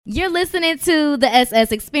You're listening to the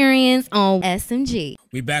SS Experience on SMG.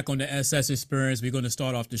 We back on the SS Experience. We're going to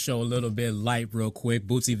start off the show a little bit light real quick.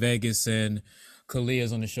 Bootsy Vegas and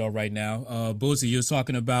Kalia's on the show right now. Bootsy, you was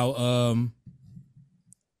talking about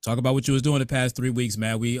what you was doing the past 3 weeks,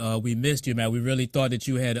 man. We missed you, man. We really thought that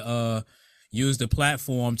you had used the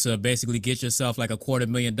platform to basically get yourself like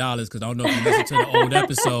 $250,000, because I don't know if you listened to the old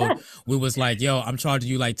episode. We was like, yo, I'm charging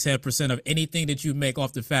you like 10% of anything that you make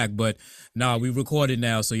off the fact. But nah, we recorded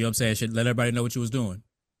now, so you know what I'm saying? Should let everybody know what you was doing.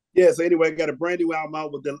 Yeah, so anyway, I got a brand new album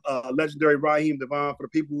out with the legendary Raheem DeVaughn. For the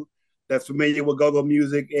people that's familiar with go-go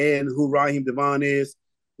music and who Raheem DeVaughn is,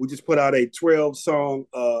 we just put out a 12-song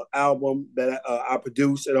album that I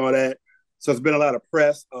produced and all that. So it's been a lot of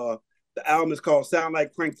press. The album is called Sound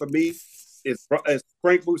Like Crank for Me. It's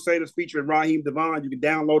Crank Crusaders featuring Raheem DeVaughn. You can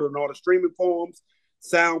download it on all the streaming forms.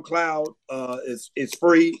 SoundCloud is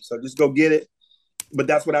free, so just go get it. But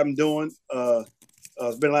that's what I'm doing.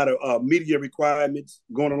 There's been a lot of media requirements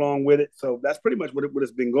going along with it. So that's pretty much what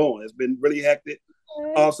it's been going. It's been really hectic.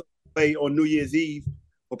 Also played on New Year's Eve.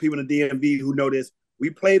 For people in the DMV who know this, we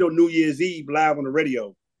played on New Year's Eve live on the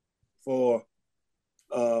radio for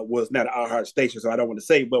was not an iHeart station, so I don't want to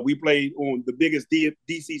say, but we played on the biggest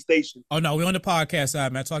DC station. Oh no, we're on the podcast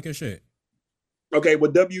side, man. Talk your shit. Okay,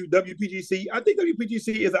 well, WPGC, I think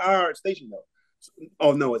WPGC is an iHeart station though.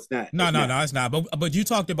 Oh no, it's not. No, it's not. But you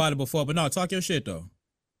talked about it before. But no, talk your shit though.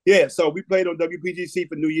 Yeah, so we played on WPGC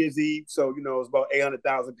for New Year's Eve. So you know, it's about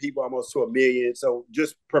 800,000 people, almost to 1 million. So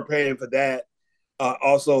just preparing for that.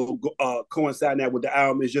 Also coinciding that with the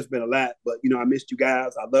album, it's just been a lot. But you know, I missed you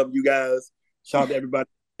guys. I love you guys. Shout out to everybody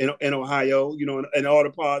in Ohio, you know, and all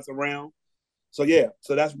the parts around. So yeah,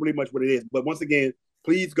 so that's pretty much what it is. But once again,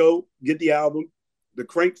 please go get the album, The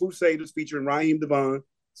Crank Crusaders featuring Raheem DeVaughn.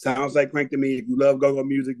 Sounds like crank to me. If you love go-go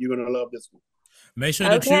music, you're gonna love this one. Make sure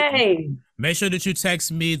that you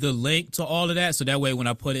text me the link to all of that, so that way when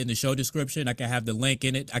I put it in the show description, I can have the link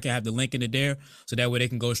in it. I can have the link in it there, so that way they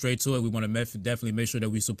can go straight to it. We want to definitely make sure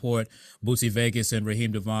that we support Bootsy Vegas and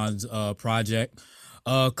Raheem DeVaughn's project.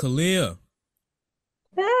 Kalia.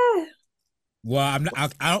 Well,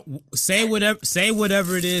 I don't say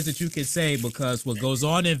whatever it is that you can say, because what goes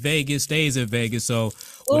on in Vegas stays in Vegas. So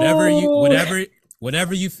whatever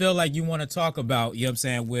you feel like you want to talk about, you know what I'm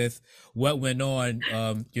saying, with what went on,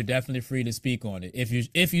 you're definitely free to speak on it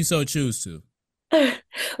if you so choose to.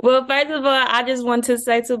 Well, first of all, I just want to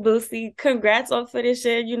say to Bootsy, congrats on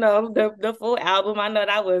finishing, you know, the full album. I know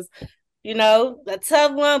that was, you know, a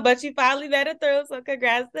tough one, but you finally made it through. So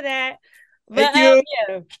congrats to that. But yeah,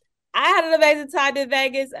 I had an amazing time in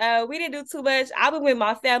Vegas. We didn't do too much. I was with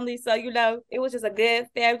my family, so you know, it was just a good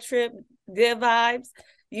fam trip, good vibes.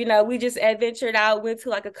 You know, we just adventured out, went to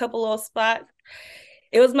like a couple of spots.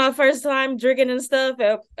 It was my first time drinking and stuff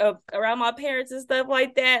around my parents and stuff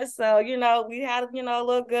like that. So, you know, we had, you know, a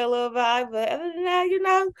little vibe. But other than that, you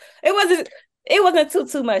know, it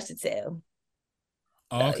wasn't too much to tell.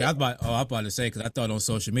 Oh, okay. I was about to say, because I thought on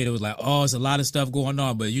social media it was like, oh, it's a lot of stuff going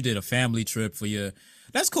on, but you did a family trip for your.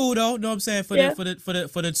 That's cool though. You know what I'm saying? For the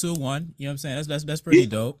 2-1. You know what I'm saying? That's pretty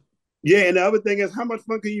dope. Yeah, and the other thing is, how much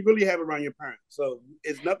fun can you really have around your parents? So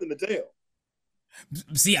it's nothing to tell.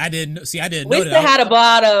 See, I didn't know that. We still had a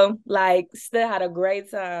ball though. Like, still had a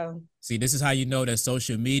great time. See, this is how you know that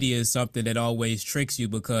social media is something that always tricks you,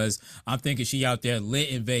 because I'm thinking she out there lit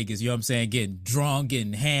in Vegas. You know what I'm saying? Getting drunk,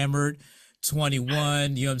 getting hammered.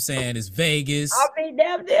 21, you know what I'm saying? It's Vegas. I'll be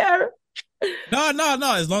down there.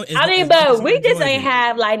 No. But we just ain't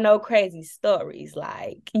have like no crazy stories.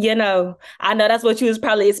 Like, you know, I know that's what you was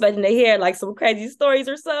probably expecting to hear, like some crazy stories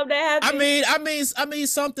or something that happened. I mean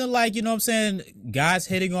something like, you know what I'm saying, guys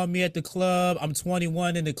hitting on me at the club. I'm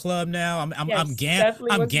 21 in the club now. I'm gambling.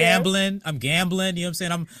 You know what I'm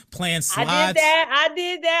saying? I'm playing slots. I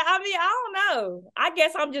did that. I mean, I don't know. I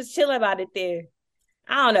guess I'm just chilling about it there.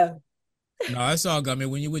 I don't know. No, it's all good. I mean,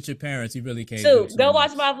 when you're with your parents, you really can't. Go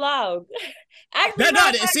watch my vlog. Actually, I'm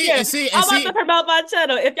about to promote my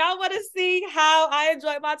channel. If y'all want to see how I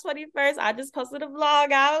enjoyed my 21st, I just posted a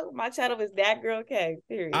vlog out. My channel is That Girl K.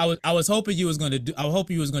 Period. I was hoping you was gonna do. I hope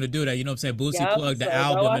you was gonna do that. You know what I'm saying? Bootsy plugged the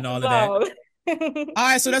album and all of that. All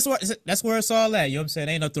right, so that's where it's all at. You know what I'm saying?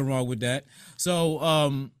 Ain't nothing wrong with that.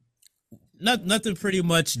 So nothing pretty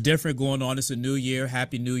much different going on. It's a new year.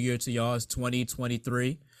 Happy New Year to y'all. It's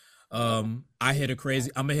 2023. I'm gonna hit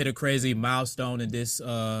a crazy milestone in this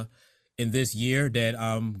year that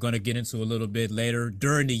I'm gonna get into a little bit later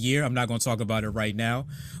during the year. I'm not gonna talk about it right now,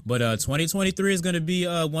 but 2023 is gonna be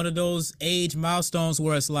one of those age milestones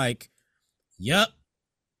where it's like, yep,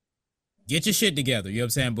 get your shit together. You know what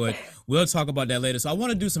I'm saying? But we'll talk about that later. So I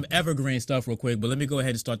want to do some evergreen stuff real quick, but let me go ahead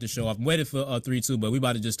and start the show off. I'm waiting for 3-2, but we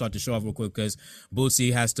about to just start the show off real quick because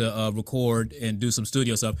Boosie has to record and do some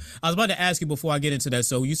studio stuff. I was about to ask you before I get into that.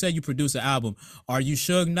 So you said you produced an album. Are you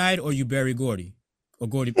Suge Knight or you Berry Gordy? Or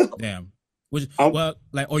Gordy, damn. Which, well,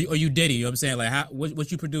 like, or you Diddy, you know what I'm saying? Like,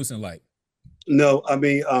 what you producing like? No, I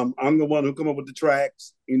mean, I'm the one who come up with the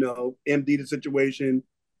tracks, you know, MD the situation,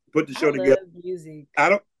 put the show together. Music.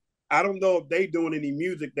 I don't know if they doing any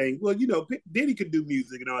music thing. Well, you know, Diddy could do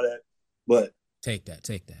music and all that, but take that.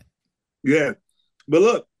 Yeah, but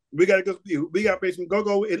look, we got to play some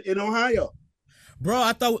go-go in Ohio.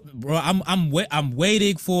 Bro, I'm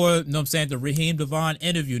waiting for, you know what I'm saying, the Raheem DeVaughn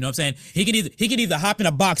interview. You know what I'm saying? He can either hop in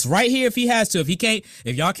a box right here if he has to.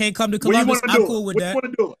 If y'all can't come to Columbus, I'm cool with that. When you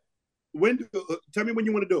want to do it? Tell me when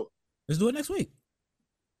you want to do it. Let's do it next week.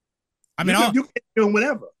 I mean, you can do it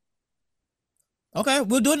whenever. Okay,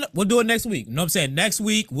 we'll do it next week. You know what I'm saying? Next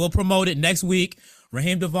week, we'll promote it next week.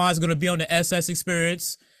 Raheem DeVaughn is going to be on the SS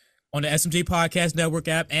Experience on the SMG Podcast Network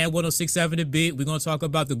app and 106.7 The Beat. We're going to talk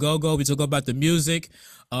about the go-go. We talk about the music.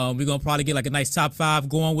 We're going to probably get like a nice top 5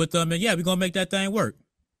 going with them. And yeah, we're going to make that thing work.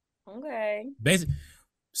 Okay.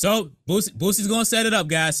 So Boosie's going to set it up,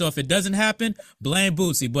 guys. So if it doesn't happen, blame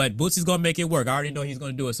Boosie. But Boosie's going to make it work. I already know he's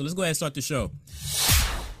going to do it. So let's go ahead and start the show.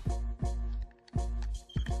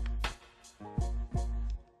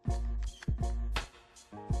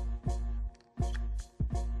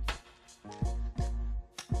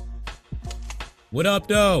 What up,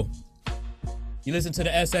 though? You listen to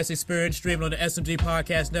the SS Experience streaming on the SMG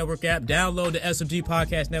Podcast Network app. Download the SMG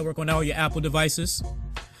Podcast Network on all your Apple devices.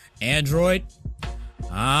 Android,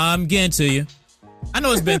 I'm getting to you. I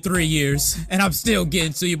know it's been 3 years, and I'm still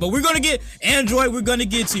getting to you, but we're going to get Android, we're going to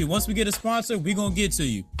get to you. Once we get a sponsor, we're going to get to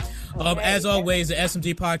you. As always, the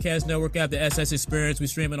SMG Podcast Network app, the SS Experience, we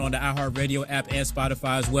stream it on the iHeartRadio app and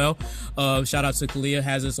Spotify as well. Shout out to Kalia,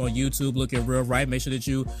 has us on YouTube, looking real right. Make sure that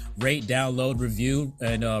you rate, download, review,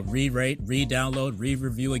 and re-rate, re-download,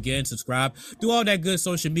 re-review again, subscribe. Do all that good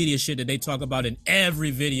social media shit that they talk about in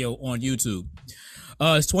every video on YouTube.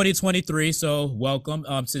 It's 2023, so welcome.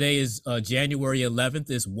 Today is January 11th.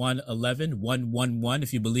 It's 1/11, 1/11,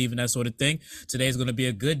 if you believe in that sort of thing. Today's going to be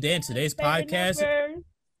a good day, and today's podcast,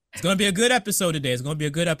 it's going to be a good episode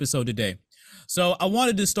today. So I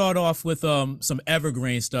wanted to start off with some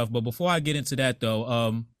evergreen stuff, but before I get into that,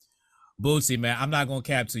 though, Bootsy, man, I'm not going to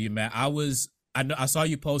cap to you, man. I saw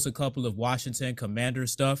you post a couple of Washington Commander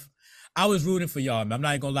stuff. I was rooting for y'all, man. I'm not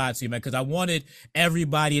even gonna lie to you, man, because I wanted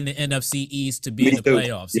everybody in the NFC East to be in the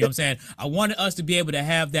playoffs. You know what I'm saying? I wanted us to be able to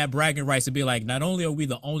have that bragging rights to be like, not only are we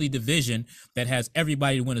the only division that has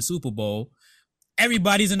everybody to win a Super Bowl,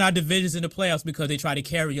 everybody's in our divisions in the playoffs because they tried to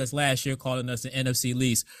carry us last year, calling us the NFC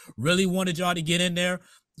least. Really wanted y'all to get in there.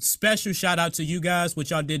 Special shout out to you guys, what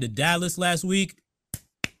y'all did to Dallas last week.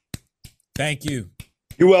 Thank you.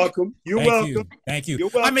 You're welcome. Thank you. You're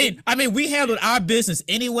welcome. I mean, we handled our business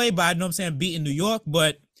anyway by, you know what I'm saying, beating New York,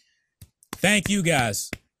 but thank you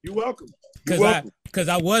guys. You're welcome. Because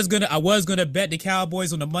I was gonna bet the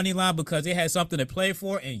Cowboys on the money line because they had something to play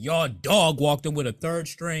for, and y'all dog walked in with a third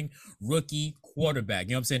string rookie quarterback.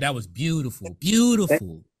 You know what I'm saying? That was beautiful.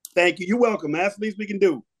 Beautiful. Thank you. You're welcome. That's the least we can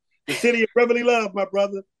do. The city of brotherly love, my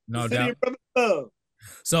brother. No doubt. The city of brotherly love.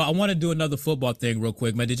 So I want to do another football thing real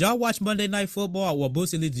quick, man. Did y'all watch Monday Night Football? Well,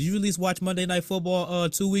 Boosie, did you at least watch Monday Night Football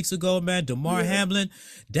 2 weeks ago, man? Damar Hamlin,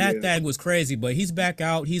 that thing was crazy, but he's back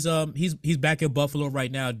out. He's back in Buffalo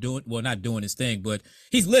right now not doing his thing, but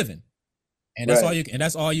he's living. And that's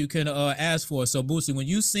all you can ask for. So Boosie, when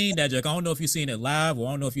you seen that, Jack, I don't know if you seen it live or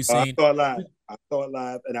I don't know if you seen I saw it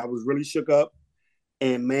live and I was really shook up.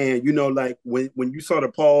 And man, you know, like when you saw the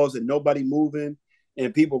pause and nobody moving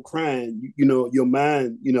and people crying, you know, your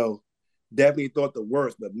mind, you know, definitely thought the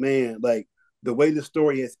worst. But man, like the way the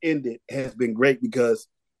story has ended has been great because,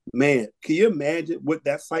 man, can you imagine what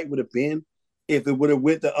that fight would have been if it would have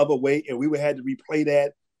went the other way and we would have had to replay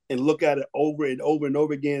that and look at it over and over and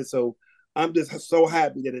over again. So I'm just so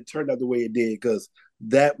happy that it turned out the way it did because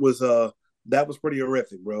that was pretty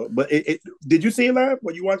horrific, bro. But did you see it live?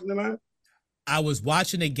 Were you watching it live? I was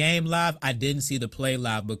watching the game live. I didn't see the play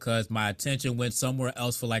live because my attention went somewhere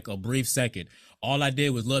else for like a brief second. All I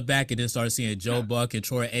did was look back and then started seeing Joe Buck and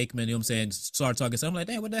Troy Aikman, you know what I'm saying, start talking. So I'm like,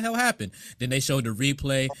 damn, what the hell happened? Then they showed the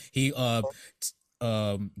replay.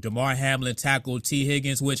 Damar Hamlin tackled T.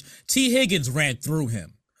 Higgins, which T. Higgins ran through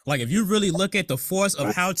him. Like, if you really look at the force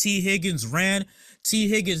of how T. Higgins ran, T.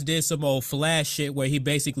 Higgins did some old flash shit where he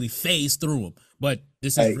basically phased through him. But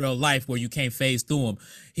this is real life where you can't phase through him.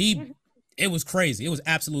 It was crazy. It was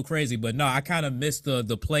absolute crazy. But no, I kind of missed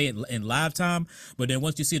the play in live time. But then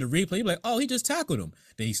once you see the replay, you're like, oh, he just tackled him.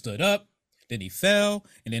 Then he stood up. Then he fell.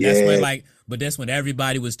 And then that's when but that's when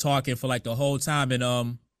everybody was talking for like the whole time.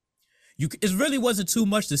 And it really wasn't too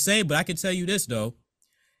much to say. But I can tell you this though.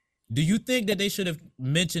 Do you think that they should have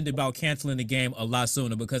mentioned about canceling the game a lot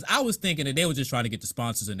sooner? Because I was thinking that they were just trying to get the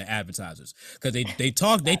sponsors and the advertisers. Because they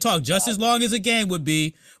talk just as long as a game would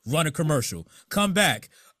be, run a commercial, come back.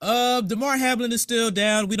 Damar Hamlin is still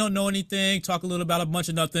down. We don't know anything. Talk a little about a bunch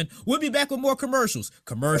of nothing. We'll be back with more commercials.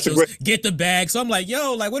 Get the bag. So I'm like,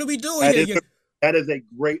 yo, like, what are we doing here? That is a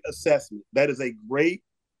great assessment. That is a great,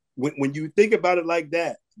 when you think about it like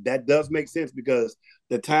that, that does make sense because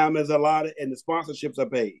the time is allotted and the sponsorships are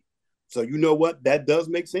paid. So you know what? That does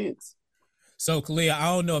make sense. So, Kalia,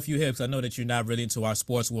 I don't know if you hear, because I know that you're not really into our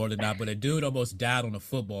sports world or not, but a dude almost died on a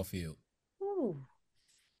football field. Oh,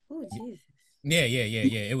 Jesus. Yeah.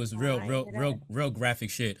 It was real graphic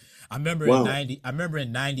shit. I remember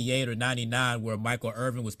in 98 or 99 where Michael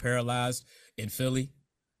Irvin was paralyzed in Philly.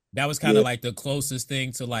 That was kind of like the closest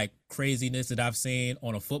thing to like craziness that I've seen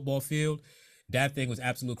on a football field. That thing was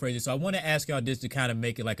absolute crazy. So I want to ask y'all this to kind of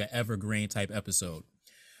make it like an evergreen type episode.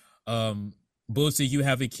 Boosie, you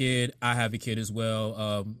have a kid. I have a kid as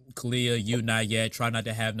well. Kalia, you not yet. Try not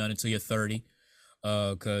to have none until you're 30.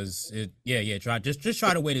 Cause try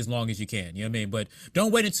to wait as long as you can. You know what I mean? But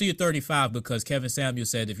don't wait until you're 35 because Kevin Samuel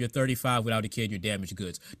said if you're 35 without a kid, you're damaged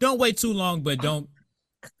goods. Don't wait too long, but don't.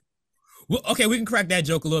 Well, okay, we can crack that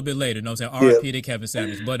joke a little bit later. You know what I'm saying? R.I.P. to Kevin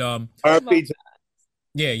Samuels. But R.I.P.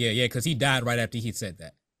 Yeah, because he died right after he said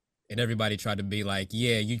that. And everybody tried to be like,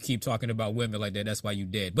 yeah, you keep talking about women like that. That's why you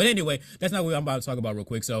dead. But anyway, that's not what I'm about to talk about real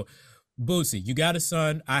quick. So, Boosie, you got a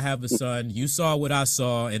son. I have a son. You saw what I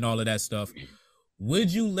saw and all of that stuff.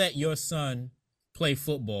 Would you let your son play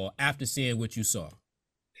football after seeing what you saw?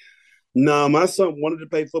 No, my son wanted to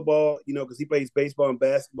play football, because he plays baseball and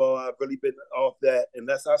basketball. I've really been off that. And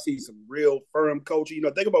I see some real firm coaching.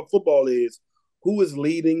 The thing about football is who is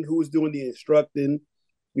leading, who is doing the instructing,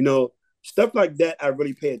 stuff like that I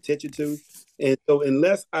really pay attention to. And so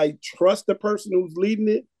unless I trust the person who's leading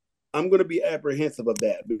it, I'm going to be apprehensive of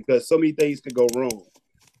that because so many things could go wrong.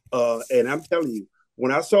 And I'm telling you,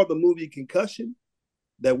 when I saw the movie Concussion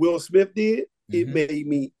that Will Smith did, it made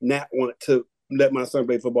me not want to let my son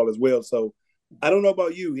play football as well. So I don't know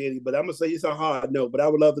about you, Eddie, but I'm going to say it's a hard no, but I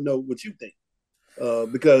would love to know what you think.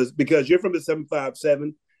 Because you're from the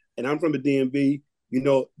 757 and I'm from the DMV,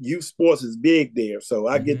 youth sports is big there. So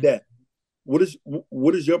I get that. What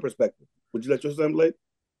is your perspective? Would you let your son play?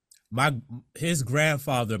 His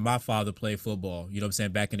grandfather, my father, played football, you know what I'm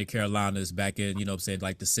saying, back in the Carolinas, back in,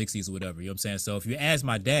 like the 60s or whatever, you know what I'm saying? So if you ask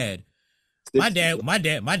my dad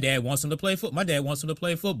wants him to play football. My dad wants him to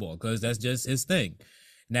play football because that's just his thing.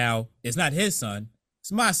 Now, it's not his son,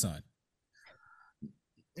 it's my son.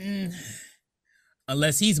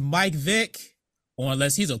 Unless he's Mike Vick or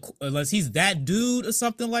unless he's that dude or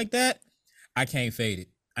something like that, I can't fade it.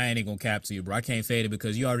 I ain't gonna cap to you, bro. I can't fade it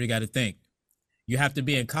because you already got to think. You have to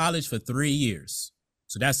be in college for 3 years.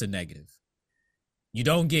 So that's a negative. You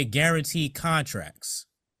don't get guaranteed contracts.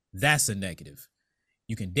 That's a negative.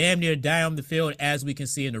 You can damn near die on the field as we can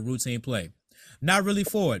see in the routine play. Not really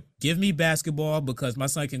for it. Give me basketball because my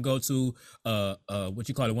son can go to one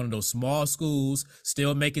of those small schools,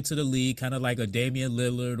 still make it to the league, kind of like a Damian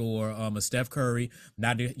Lillard or a Steph Curry.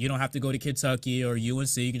 You don't have to go to Kentucky or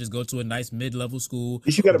UNC. You can just go to a nice mid-level school,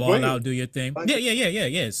 ball out, do your thing.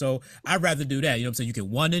 Yeah. So I'd rather do that. You know what I'm saying? You can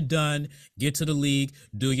one and done, get to the league,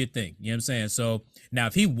 do your thing. You know what I'm saying? So now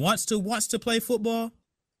if he wants to play football,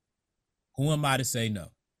 who am I to say no?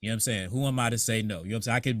 You know what I'm saying? Who am I to say no? You know what I'm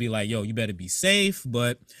saying? I could be like, yo, you better be safe,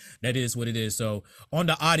 but that is what it is. So on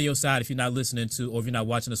the audio side, if you're not listening to, or if you're not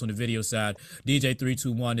watching us on the video side, DJ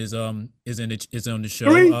 321 is on the show.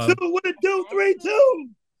 3-2, what it do? 3-2.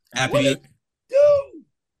 Happy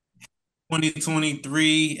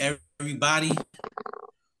 2023, everybody.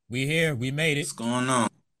 We here. We made it. What's going on?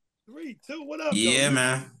 3-2, what up? Yeah, though?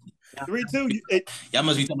 man. 3-2. Y'all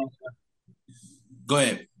must be talking about. Go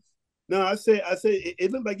ahead. No, I said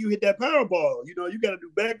it looked like you hit that Powerball. You got to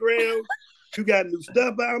do background. You got new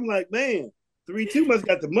stuff. I'm like, man, 3-2 must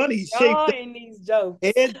got the money. He's shaped in these jokes.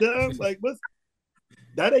 Head done. Like, what's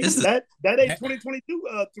that? Ain't 2022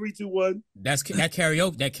 3-2-1. That's that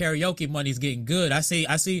karaoke. That karaoke money's getting good. I seen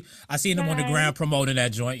them on the ground promoting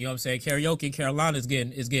that joint. You know what I'm saying? Karaoke in Carolina is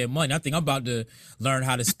getting money. I think I'm about to learn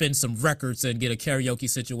how to spin some records and get a karaoke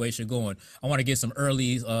situation going. I want to get some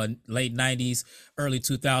early late 90s, early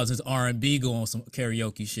 2000s R&B going, some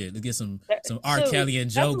karaoke shit. Let's get some R. Kelly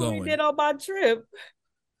and Joe going. We did on my trip.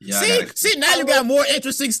 See, now you got more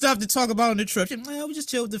interesting stuff to talk about on the trip. Well, we just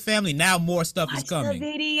chill with the family. Now more stuff is coming.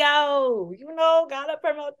 The video, gotta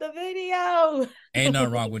promote the video. Ain't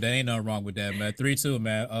nothing wrong with that, man. 3-2,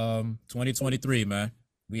 man. 2023, man.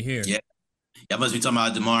 We here. Yeah, y'all must be talking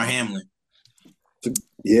about Damar Hamlin.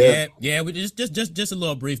 Yeah. We just a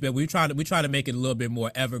little brief, man. We try to make it a little bit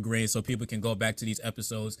more evergreen so people can go back to these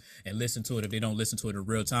episodes and listen to it if they don't listen to it in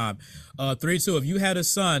real time. 3-2. If you had a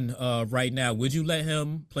son right now, would you let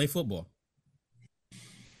him play football?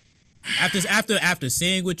 After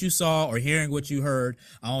seeing what you saw or hearing what you heard,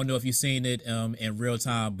 I don't know if you've seen it in real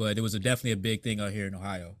time, but it was definitely a big thing out here in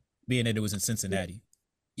Ohio, being that it was in Cincinnati.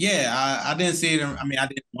 Yeah, I didn't see it. I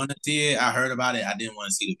didn't want to see it. I heard about it. I didn't want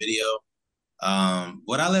to see the video.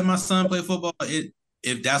 Would I let my son play football?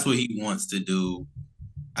 If that's what he wants to do,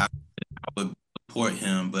 I would support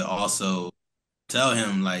him, but also tell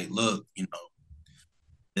him, like, look, it's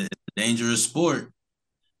a dangerous sport.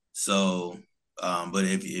 So, but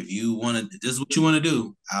if you want to, this is what you want to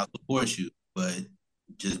do, I'll support you, but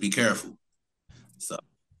just be careful. So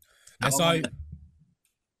that's all.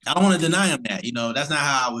 I don't want to deny him that. That's not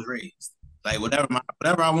how I was raised. Like whatever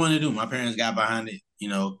I wanted to do, my parents got behind it.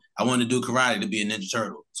 I wanted to do karate to be a Ninja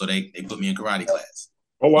Turtle, so they put me in karate class.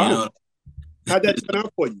 Oh wow! How'd that turn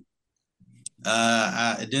out for you?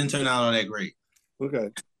 It didn't turn out all that great. Okay.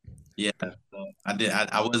 Yeah, so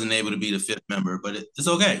I wasn't able to be the fifth member, but it's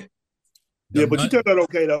okay. Yeah, but you turned out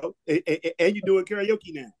okay though, and you're doing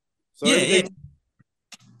karaoke now. So yeah.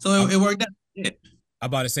 So it worked out. Yeah. I'm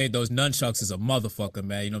about to say those nunchucks is a motherfucker,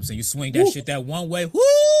 man. You know what I'm saying? You swing that shit that one way,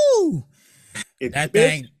 whoo! That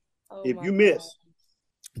thing. If you miss.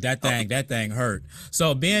 That thing hurt.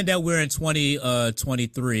 So being that we're in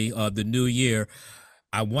 2023 the new year,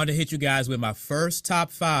 I want to hit you guys with my first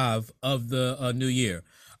top 5 of the new year.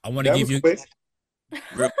 I want to give you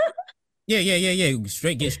Yeah.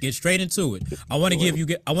 Get straight into it. I want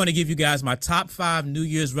to give you guys my top 5 New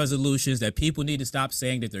Year's resolutions that people need to stop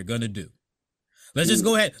saying that they're going to do. Let's just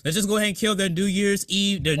go ahead and kill their New Year's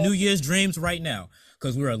Eve, their New Year's dreams right now.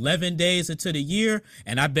 Because we're 11 days into the year,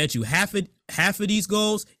 and I bet you half of these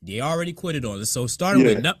goals they already quitted on. So So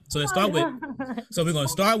we're gonna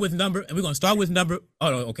start with number.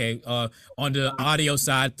 Oh, okay. On the audio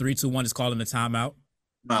side, 3, 2, 1 is calling the timeout.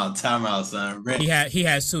 Timeout, son. Ready. He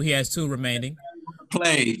has 2 remaining.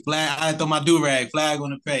 Flag. I throw my do-rag. Flag on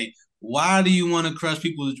the pay. Why do you want to crush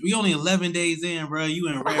people? We only 11 days in, bro. You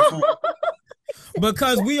in red form.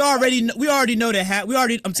 Because we already know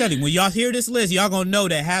that I'm telling you, when y'all hear this list, y'all gonna know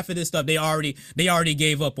that half of this stuff they already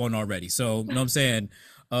gave up on already. So you know what I'm saying?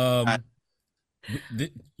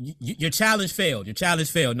 Your challenge failed. You know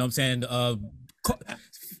what I'm saying?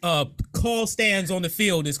 Call stands on the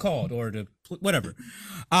field is called, or the whatever.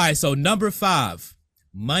 All right, so number 5,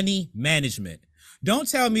 money management. Don't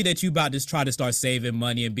tell me that you about to try to start saving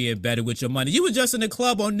money and being better with your money. You were just in the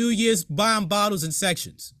club on New Year's buying bottles and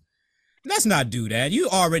sections. Let's not do that. You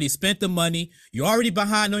already spent the money. You're already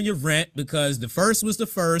behind on your rent because the first was the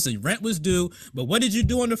first and rent was due. But what did you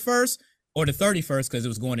do on the first or the 31st? Because it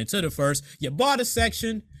was going into the first. You bought a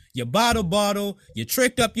section, you bought a bottle, you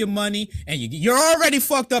tricked up your money, and you're already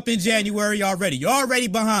fucked up in January already. You're already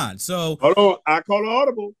behind. So hold on. I call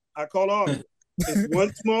audible. It's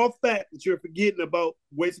one small fact that you're forgetting about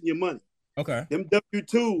wasting your money. Okay. Them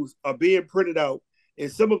W-2s are being printed out,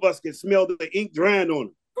 and some of us can smell the ink drying on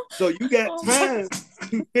them. So you got time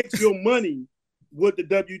to fix your money with the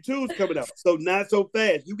W-2s coming out. So not so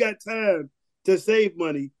fast. You got time to save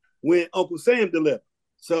money when Uncle Sam delivers.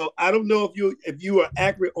 So I don't know if you are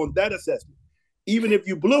accurate on that assessment. Even if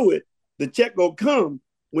you blew it, the check gonna come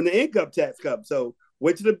when the income tax comes. So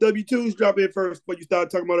wait till the W-2s drop in first before you start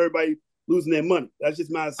talking about everybody losing their money. That's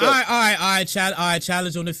just my assessment. All right.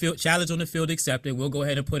 Challenge on the field accepted. We'll go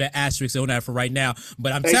ahead and put an asterisk on that for right now.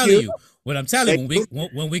 But I'm telling you,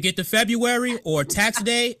 when we get to February or tax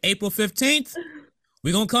day, April 15th,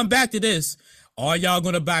 we're gonna come back to this. All y'all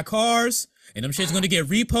gonna buy cars, and them shit's gonna get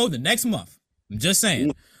repoed the next month. I'm just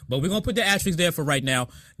saying. But we're gonna put the asterisk there for right now.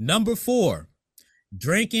 Number 4,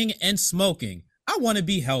 drinking and smoking. I want to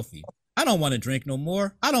be healthy. I don't want to drink no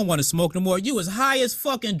more. I don't want to smoke no more. You was high as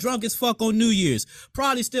fuck and drunk as fuck on New Year's.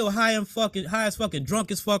 Probably still high as fucking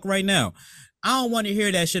drunk as fuck right now. I don't want to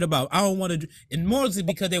hear that shit about. I don't want to, and mostly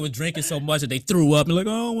because they were drinking so much that they threw up and like,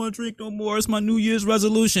 I don't want to drink no more. It's my New Year's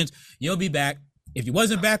resolutions. You'll be back. If you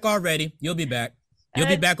wasn't back already, you'll be back. You'll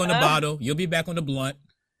be back on the bottle. You'll be back on the blunt.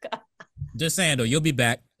 Just saying though, you'll be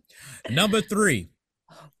back. Number 3,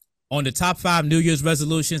 on the top 5 New Year's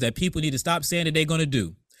resolutions that people need to stop saying that they're gonna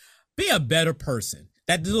do. Be a better person.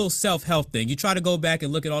 that little self-help thing. You try to go back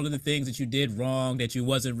and look at all of the things that you did wrong, that you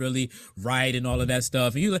wasn't really right, and all of that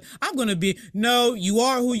stuff. And you're like, I'm gonna be you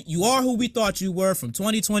are who we thought you were from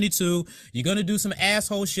 2022. You're gonna do some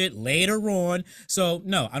asshole shit later on. So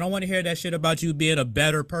no, I don't want to hear that shit about you being a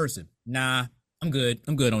better person. Nah, I'm good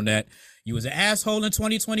on that. You was an asshole in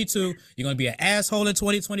 2022. You're gonna be an asshole in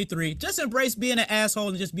 2023. Just embrace being an asshole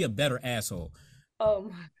and just be a better asshole. Oh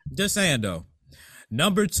my. Just saying though.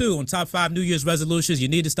 Number 2 on top 5 New Year's resolutions you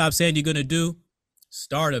need to stop saying you're going to do,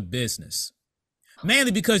 start a business.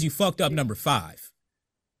 Mainly because you fucked up number 5.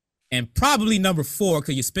 And probably number 4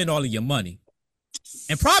 because you spend all of your money.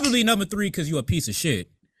 And probably number 3 because you're a piece of shit.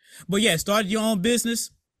 But yeah, start your own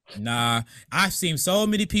business. Nah, I've seen so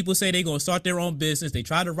many people say they're going to start their own business. They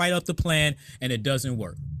try to write up the plan and it doesn't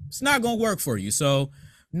work. It's not going to work for you. So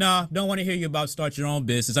no, don't want to hear you about start your own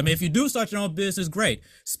business. I mean, if you do start your own business, great.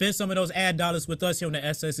 Spend some of those ad dollars with us here on the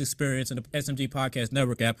SS Experience and the SMG Podcast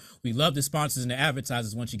Network app. We love the sponsors and the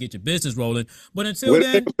advertisers once you get your business rolling. But until then,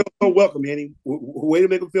 to make them feel welcome, Annie. Way to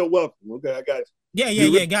make them feel welcome. Okay, I got you.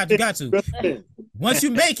 Yeah. Got to. Once you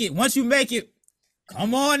make it.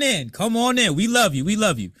 Come on in. We love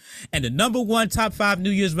you. And the number 1 top 5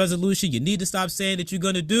 New Year's resolution you need to stop saying that you're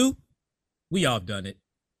gonna do. We all done it.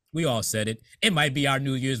 We all said it. It might be our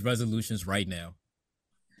New Year's resolutions right now.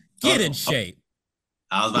 Get in shape.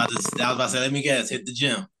 I was about to say, let me guess, hit the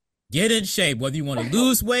gym. Get in shape, whether you want to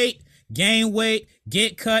lose weight, gain weight,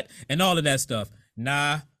 get cut, and all of that stuff.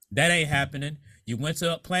 Nah, that ain't happening. You went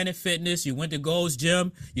to Planet Fitness, you went to Gold's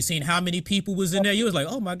Gym, you seen how many people was in there. You was like,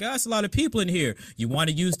 oh my God, it's a lot of people in here. You want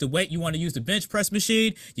to use the weight, you want to use the bench press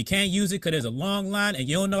machine. You can't use it because there's a long line and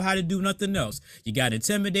you don't know how to do nothing else. You got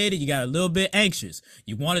intimidated, you got a little bit anxious.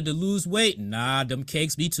 You wanted to lose weight. Nah, them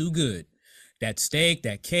cakes be too good. That steak,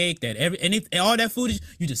 that cake, all that food,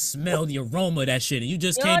 you just smell the aroma of that shit and you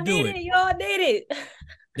just can't do it. Y'all did it.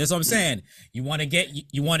 That's what I'm saying. You want to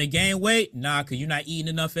gain weight? Nah, because you're not eating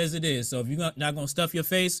enough as it is. So if you're not going to stuff your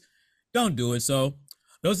face, don't do it. So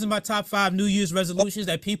those are my top 5 New Year's resolutions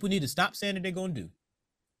that people need to stop saying that they're going to do.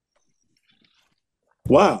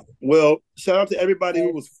 Wow. Well, shout out to everybody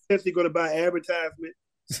who was potentially going to buy advertisement,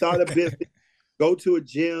 start a business, go to a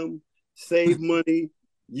gym, save money.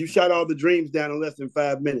 You shot all the dreams down in less than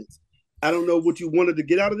 5 minutes. I don't know what you wanted to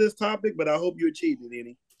get out of this topic, but I hope you achieved it,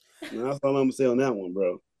 Annie. That's all I'm gonna say on that one,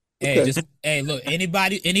 bro. Hey, look,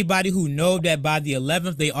 anybody who know that by the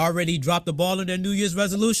 11th they already dropped the ball on their New Year's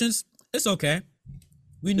resolutions, it's okay.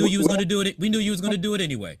 We knew you was gonna do it. We knew you was gonna do it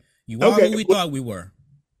anyway. You are who we thought we were.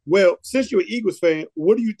 Well, since you're an Eagles fan,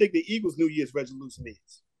 what do you think the Eagles' New Year's resolution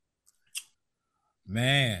is?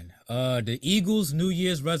 Man, the Eagles' New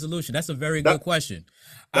Year's resolution. That's a very good question.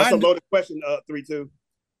 That's a loaded question, 3-2.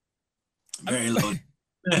 Very loaded.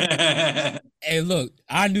 Hey, look,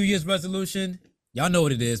 our New Year's resolution, y'all know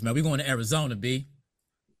what it is, man. We're going to Arizona, B.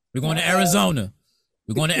 We're going to Arizona.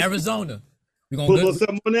 We're going to Arizona. We're going to put a little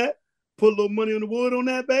something on that. Put a little money on the wood on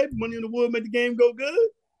that, baby. Money on the wood make the game go good.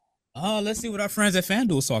 Let's see what our friends at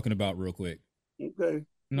FanDuel is talking about real quick. Okay.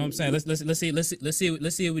 You know what I'm saying? Let's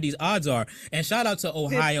see what these odds are. And shout out to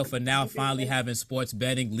Ohio for now finally having sports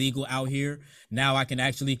betting legal out here. Now I can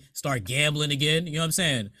actually start gambling again. You know what I'm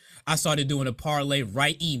saying? I started doing a parlay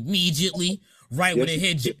right immediately. Right when it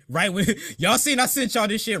hit, right when y'all seen I sent y'all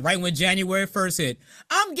this shit right when January 1st hit.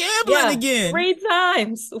 I'm gambling again. 3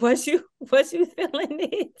 times. Was you feeling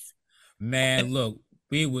it? Man, look,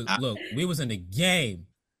 we was in the game.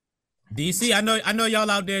 DC, I know y'all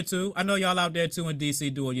out there too. I know y'all out there too in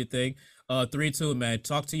DC doing your thing. 3-2, man.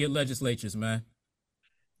 Talk to your legislatures, man.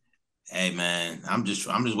 Hey man, I'm just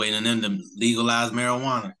waiting on them to legalize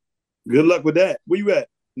marijuana. Good luck with that. Where you at?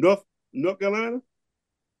 North Carolina?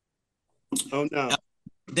 Oh no.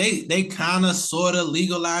 They kind of sort of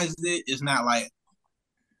legalized it. It's not like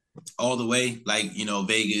all the way, like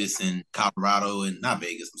Vegas and Colorado and not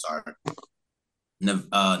Vegas. I'm sorry.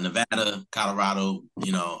 Nevada, Colorado,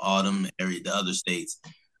 all them the other states,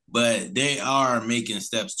 but they are making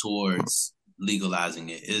steps towards legalizing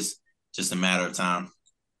it. It's just a matter of time.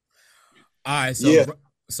 All right,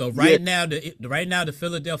 so right now the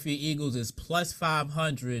Philadelphia Eagles is plus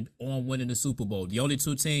 500 on winning the Super Bowl. The only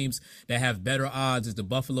 2 teams that have better odds is the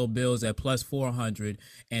Buffalo Bills at plus 400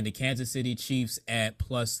 and the Kansas City Chiefs at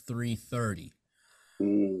plus 330.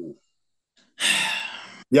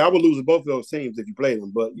 Yeah, I would lose both of those teams if you played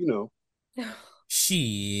them, but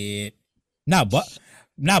Shit. Not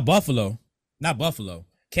Buffalo. Not Buffalo.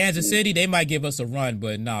 Kansas City, they might give us a run,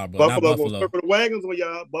 but nah, bro. Buffalo not Buffalo. Gonna circle the wagons on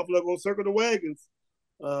y'all. Buffalo gonna circle the wagons.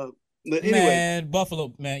 Anyway. Man,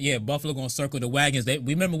 Buffalo, man, yeah, Buffalo gonna circle the wagons. We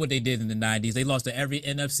remember what they did in the 90s. They lost to every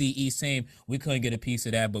NFC East team. We couldn't get a piece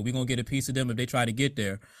of that, but we're gonna get a piece of them if they try to get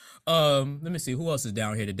there. Let me see who else is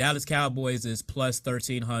down here. The Dallas Cowboys is plus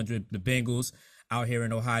 1,300. The Bengals out here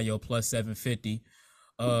in Ohio plus 750.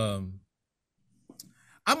 I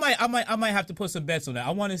might have to put some bets on that.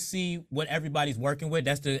 I want to see what everybody's working with.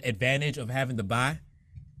 That's the advantage of having the bye.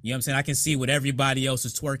 You know what I'm saying? I can see what everybody else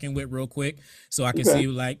is twerking with real quick, so I can see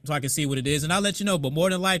what it is, and I'll let you know. But more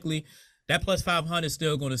than likely, that plus 500 is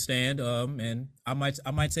still going to stand. And I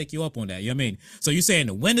might take you up on that. You know what I mean? So you're saying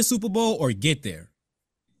to win the Super Bowl or get there?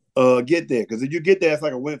 Get there, because if you get there, it's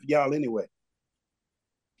like a win for y'all anyway.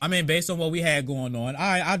 I mean, based on what we had going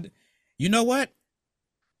on, you know what?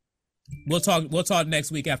 We'll talk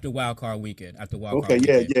next week after Wild Card Weekend.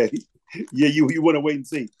 Yeah. You want to wait and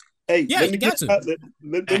see. Hey, yeah, let me give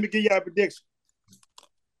y'all a prediction.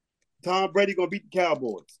 Tom Brady gonna beat the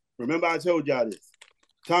Cowboys. Remember, I told y'all this.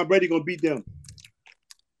 Tom Brady gonna beat them.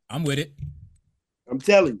 I'm with it. I'm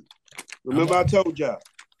telling you. Remember, I told y'all.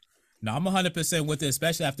 No, I'm 100% with it,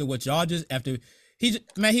 especially after what y'all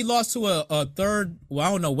he lost to a third. Well,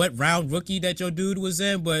 I don't know what round rookie that your dude was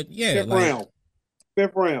in, but yeah,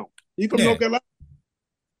 fifth round. He from North Carolina.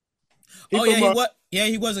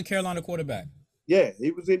 He was a Carolina quarterback. Yeah,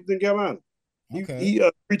 he was in Carolina. Okay. He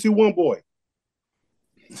 3-2-1 boy.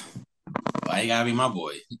 Why you gotta be my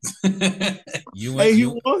boy? He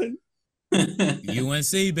won.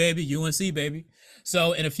 UNC baby.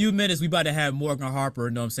 So in a few minutes, we about to have Morgan Harper,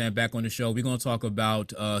 you know what I'm saying, back on the show. We're going to talk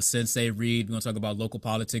about Sensei Reed. We're going to talk about local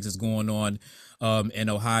politics that's going on in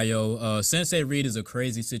Ohio. Sensei Reed is a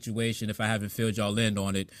crazy situation if I haven't filled y'all in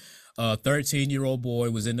on it. 13-year-old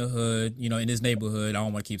boy was in the hood, in his neighborhood. I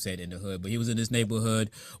don't want to keep saying in the hood, but he was in his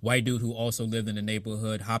neighborhood. White dude who also lived in the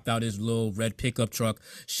neighborhood, hopped out his little red pickup truck,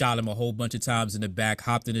 shot him a whole bunch of times in the back,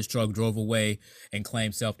 hopped in his truck, drove away, and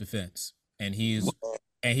claimed self-defense. And he's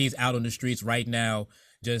out on the streets right now,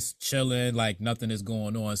 just chilling like nothing is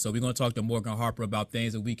going on. So we're going to talk to Morgan Harper about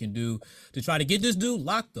things that we can do to try to get this dude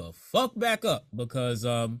locked the fuck back up because,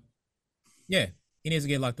 he needs to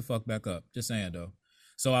get locked the fuck back up. Just saying, though.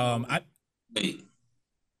 So wait.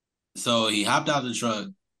 So he hopped out the truck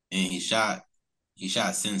and he shot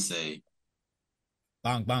Sensei.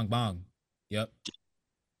 Bang, bang, bang. Yep.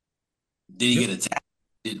 Did he get attacked?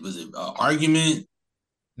 Was it an argument?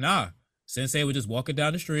 Nah. Sensei was just walking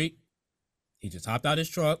down the street. He just hopped out his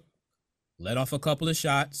truck, let off a couple of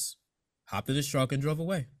shots, hopped in his truck and drove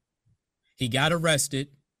away. He got arrested,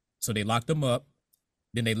 so they locked him up.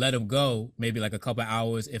 Then they let him go maybe like a couple of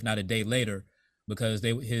hours, if not a day later, because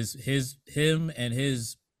him and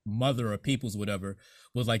his mother or people's whatever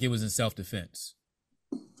was like it was in self-defense.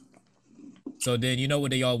 So then you know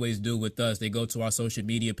what they always do with us. They go to our social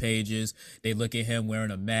media pages. They look at him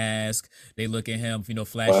wearing a mask. They look at him,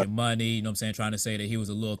 flashing money, you know what I'm saying, trying to say that he was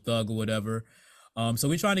a little thug or whatever. So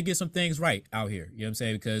we're trying to get some things right out here. You know what I'm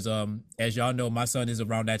saying? Because as y'all know, my son is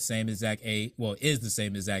around that same exact age. Well, is the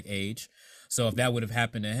same exact age. So if that would have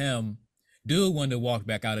happened to him, dude wanted to walk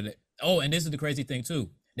back out of it. Oh, and this is the crazy thing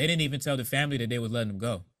too. They didn't even tell the family that they was letting him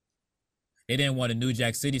go. They didn't want a New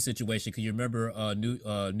Jack City situation. Cause you remember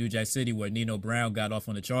New Jack City where Nino Brown got off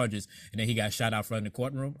on the charges and then he got shot out front of the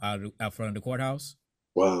courtroom, out front of the courthouse.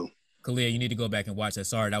 Wow. Kalia, you need to go back and watch that.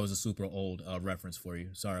 Sorry, that was a super old reference for you.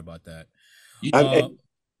 Sorry about that.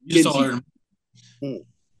 You saw her.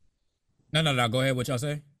 No. Go ahead. What y'all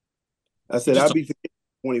say? I said I'll be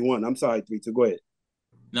 21. I'm sorry, 3-2. Go ahead.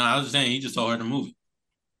 No, I was just saying he just told her the movie.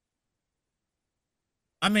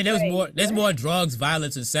 I mean, there's more drugs,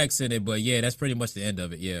 violence, and sex in it, but yeah, that's pretty much the end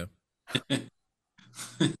of it. Yeah.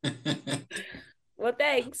 Well,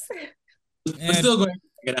 thanks. And still going to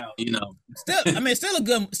check it out,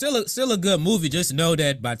 Still a good movie. Just know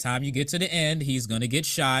that by the time you get to the end, he's gonna get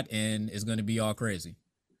shot and it's gonna be all crazy.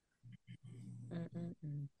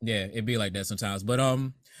 Yeah, it'd be like that sometimes. But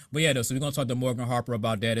yeah, though. So we're gonna talk to Morgan Harper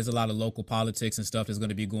about that. There's a lot of local politics and stuff that's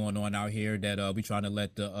gonna be going on out here that we're trying to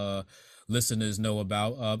let the listeners know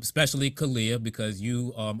about, especially Kalia, because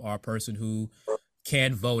you are a person who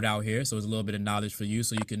can vote out here. So it's a little bit of knowledge for you,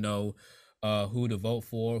 so you can know who to vote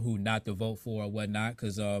for, who not to vote for, or whatnot.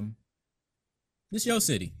 Because this is your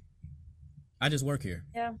city. I just work here.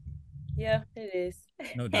 Yeah, it is.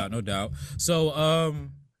 No doubt. So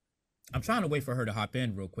I'm trying to wait for her to hop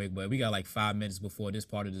in real quick, but we got like 5 minutes before this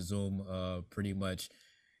part of the Zoom pretty much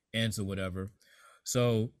ends or whatever.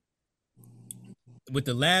 So with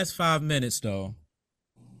the last 5 minutes, though,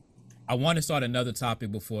 I want to start another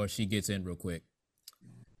topic before she gets in real quick.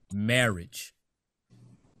 Marriage.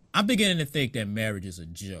 I'm beginning to think that marriage is a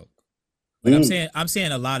joke. Like I'm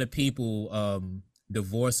seeing a lot of people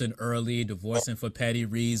divorcing early, divorcing for petty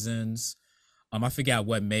reasons. I forgot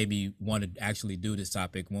what made me want to actually do this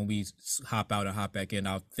topic. When we hop out and hop back in,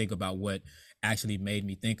 I'll think about what actually made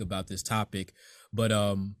me think about this topic. But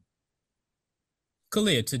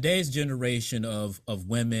Khalid, today's generation of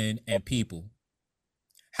women and people,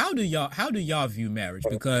 how do y'all view marriage?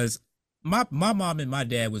 Because my mom and my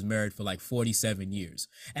dad was married for like 47 years.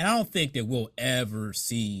 And I don't think that we'll ever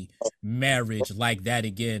see marriage like that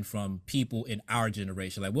again from people in our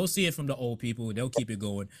generation. Like we'll see it from the old people and they'll keep it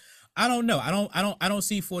going. I don't know. I don't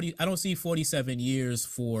see 47 years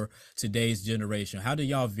for today's generation. How do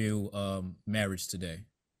y'all view marriage today?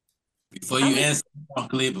 Before you answer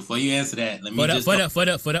that, let me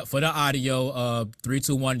for the audio, 3,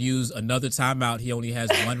 2, 1, use another timeout. He only has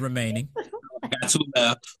one remaining.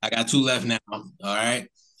 I got two left now. All right.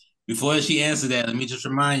 Before she answers that, let me just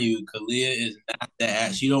remind you, Kalia is not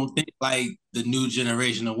that. She don't think like the new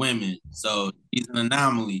generation of women. So she's an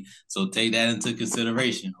anomaly. So take that into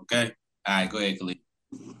consideration, okay? All right, go ahead, Kalia.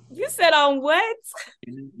 You said on what?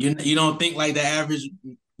 You don't think like the average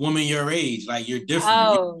woman your age. Like you're different.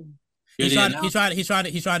 Oh. He's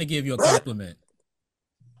trying to give you a compliment.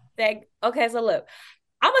 Okay, so look,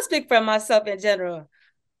 I'm gonna speak for myself in general.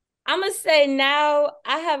 I'm going to say now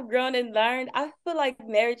I have grown and learned. I feel like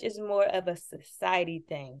marriage is more of a society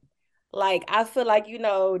thing. Like, I feel like,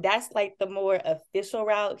 that's like the more official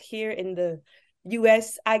route here in the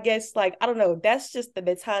US, I guess. Like, I don't know. That's just the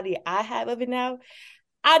mentality I have of it now.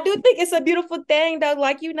 I do think it's a beautiful thing, though.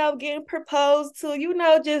 Like, getting proposed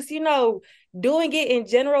to, just, doing it in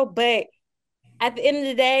general. But at the end of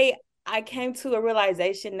the day, I came to a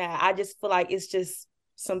realization that I just feel like it's just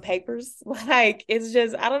some papers. Like, it's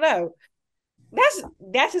just, I don't know.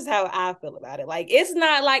 That's just how I feel about it. Like, it's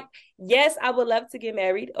not like, yes, I would love to get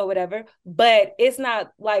married or whatever, but it's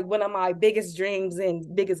not like one of my biggest dreams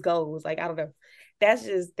and biggest goals. Like, I don't know. That's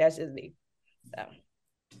just me. So.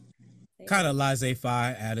 Kind of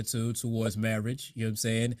laissez-faire attitude towards marriage. You know what I'm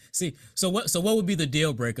saying? See, so what would be the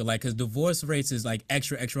deal breaker? Like, because divorce rates is like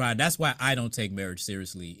extra high. That's why I don't take marriage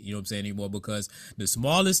seriously. You know what I'm saying anymore? Because the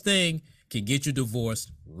smallest thing can get you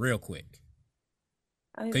divorced real quick.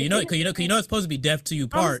 Cause you know it's supposed to be death to you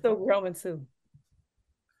part. I'm still growing too.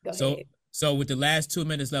 Go ahead. So with the last 2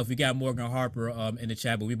 minutes left, we got Morgan Harper in the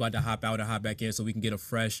chat, but we about to hop out and hop back in so we can get a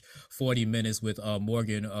fresh 40 minutes with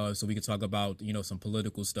Morgan, so we can talk about some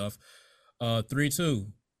political stuff. 3-2,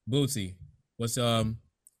 Bootsy, what's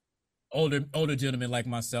older gentlemen like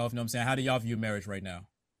myself? You know what I'm saying? How do y'all view marriage right now?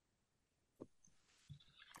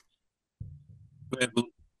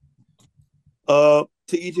 To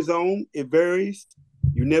each his own. It varies.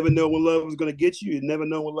 You never know when love is going to get you. You never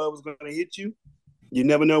know when love is going to hit you. You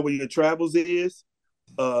never know where your travels is.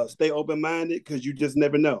 Stay open-minded because you just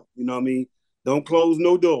never know. You know what I mean? Don't close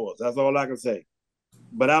no doors. That's all I can say.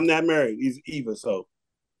 But I'm not married either, so.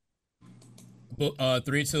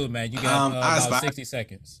 3-2, man. You got about 60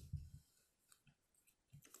 seconds.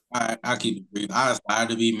 All right, I'll keep it brief. I aspire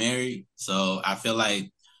to be married, so I feel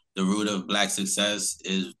like the root of Black success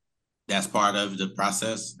is that's part of the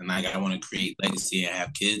process, and I want to create legacy and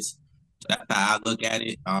have kids. So that's how I look at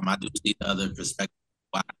it. I do see the other perspective.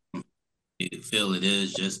 Why I feel it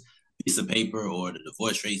is just a piece of paper or the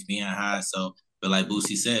divorce rates being high. So, but like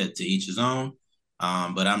Boosie said, to each his own.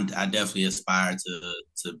 But I definitely aspire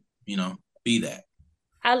to be that.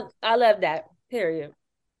 I love that. Period.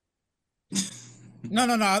 No.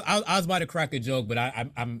 I was about to crack a joke, but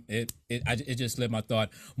it just slipped my thought.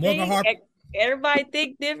 Morgan Harper. Everybody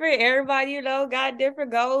think different. Everybody, got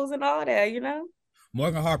different goals and all that.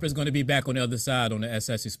 Morgan Harper is going to be back on the other side on the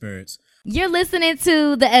SS Experience. You're listening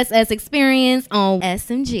to the SS Experience on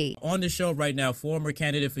SMG. On the show right now, former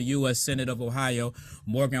candidate for U.S. Senate of Ohio,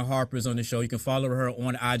 Morgan Harper is on the show. You can follow her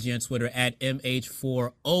on IG and Twitter at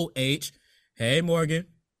MH4OH. Hey, Morgan.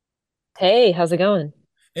 Hey, how's it going?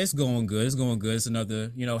 It's going good. It's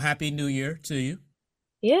another, Happy New Year to you.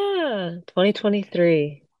 Yeah,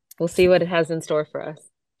 2023. We'll see what it has in store for us.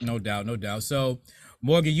 No doubt. So,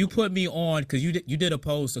 Morgan, you put me on because you did a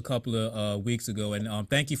post a couple of weeks ago, and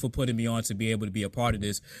thank you for putting me on to be able to be a part of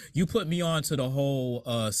this. You put me on to the whole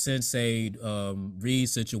Sensei Reed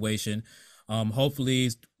situation.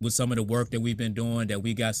 Hopefully, with some of the work that we've been doing, that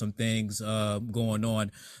we got some things going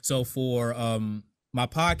on. So for my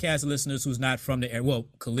podcast listeners who's not from the area, well,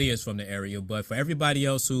 Kalia is from the area, but for everybody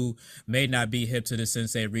else who may not be hip to the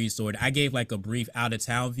Sensei Reed story, I gave like a brief out of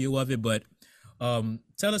town view of it, but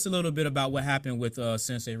tell us a little bit about what happened with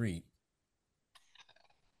Sensei Reed.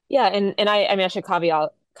 Yeah, and I should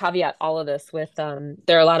caveat caveat all of this with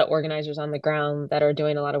there are a lot of organizers on the ground that are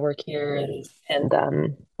doing a lot of work here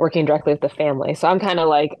and working directly with the family. So I'm kind of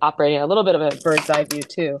like operating a little bit of a bird's eye view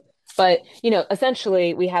too. But,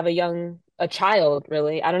 essentially we have a child,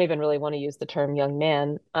 really. I don't even really want to use the term young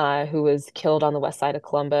man, who was killed on the west side of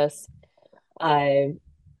Columbus.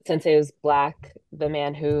 Sensei was Black. The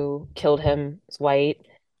man who killed him was white.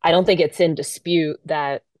 I don't think it's in dispute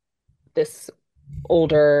that this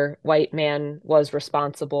older white man was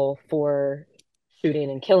responsible for shooting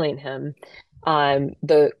and killing him.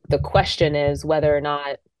 The question is whether or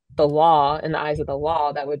not the law, in the eyes of the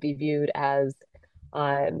law, that would be viewed as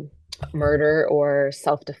murder or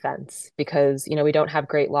self-defense, because we don't have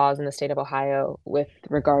great laws in the state of Ohio with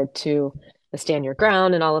regard to the stand your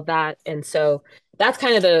ground and all of that. And so that's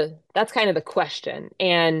kind of the question.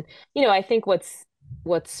 And I think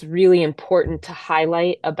what's really important to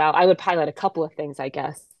highlight about, I would highlight a couple of things, I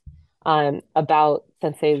guess, about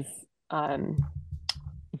Sensei's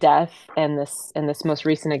death and this most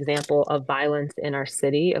recent example of violence in our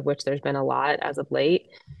city, of which there's been a lot as of late,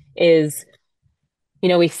 is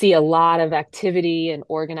we see a lot of activity and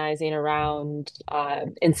organizing around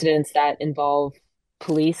incidents that involve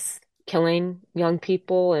police killing young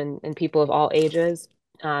people and people of all ages.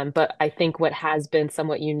 But I think what has been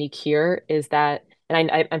somewhat unique here is that, and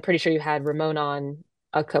I'm pretty sure you had Ramon on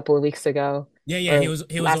a couple of weeks ago. Yeah, he was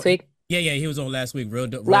last week. Yeah, he was on last week. Real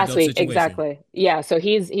last dope week, situation. exactly. Yeah, so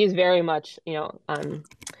he's very much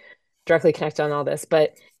directly connected on all this,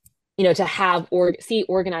 but to have see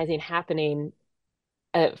organizing happening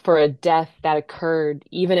for a death that occurred,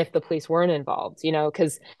 even if the police weren't involved,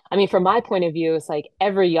 because from my point of view, it's like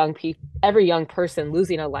every young person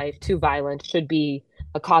losing a life to violence should be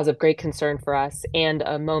a cause of great concern for us and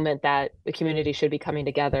a moment that the community should be coming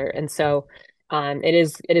together. And so it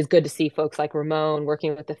is good to see folks like Ramon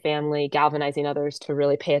working with the family, galvanizing others to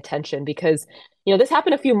really pay attention, because this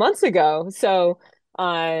happened a few months ago. So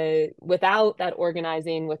without that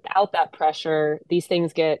organizing, without that pressure, these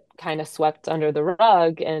things get kind of swept under the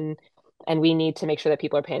rug, and we need to make sure that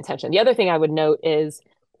people are paying attention. The other thing I would note is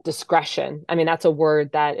discretion. That's a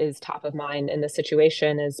word that is top of mind in this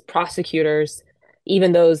situation. Is prosecutors,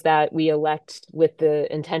 even those that we elect with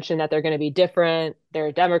the intention that they're going to be different, they're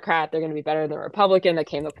a Democrat, they're going to be better than a Republican that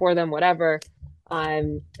came before them, whatever,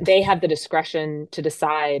 they have the discretion to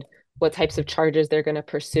decide what types of charges they're going to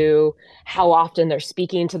pursue, how often they're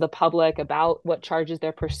speaking to the public about what charges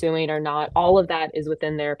they're pursuing or not. All of that is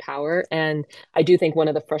within their power. And I do think one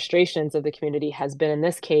of the frustrations of the community has been, in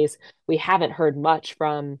this case, we haven't heard much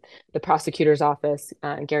from the prosecutor's office,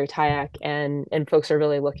 Gary Tyack, and folks are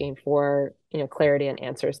really looking for clarity and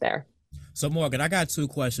answers there. So Morgan, I got two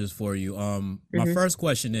questions for you. My first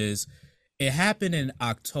question is, it happened in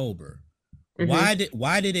October. Why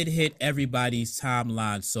did it hit everybody's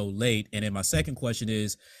timeline so late? And then my second question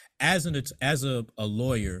is, as a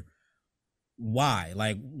lawyer, why?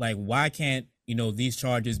 Like why can't these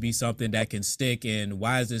charges be something that can stick? And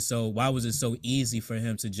why was it so easy for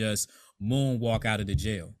him to just moonwalk out of the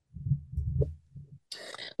jail?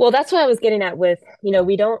 Well, that's what I was getting at with,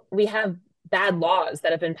 we have bad laws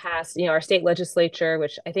that have been passed. Our state legislature,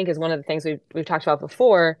 which I think is one of the things we've talked about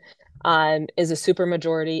before, is a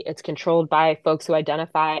supermajority. It's controlled by folks who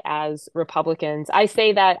identify as Republicans. I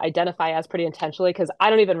say that identify as pretty intentionally because I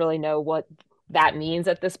don't even really know what that means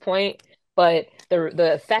at this point. But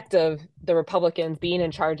the effect of the Republicans being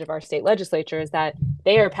in charge of our state legislature is that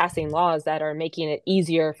they are passing laws that are making it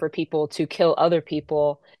easier for people to kill other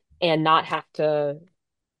people and not have to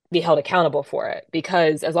be held accountable for it.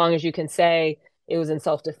 Because as long as you can say it was in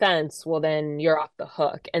self-defense, well, then you're off the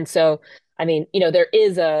hook. And so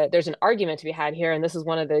there's an argument to be had here, and this is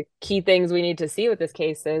one of the key things we need to see with this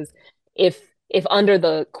case is if under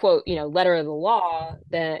the quote, letter of the law,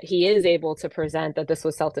 that he is able to present that this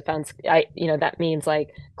was self-defense, that means like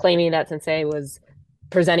claiming that Sensei was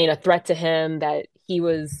presenting a threat to him, that he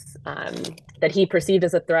was that he perceived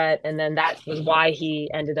as a threat, and then that was why he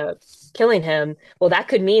ended up killing him. Well, that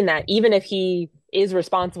could mean that even if he is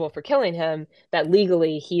responsible for killing him, that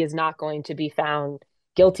legally he is not going to be found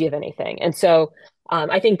guilty of anything. And so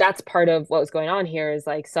I think that's part of what was going on here is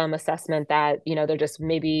like some assessment that, there just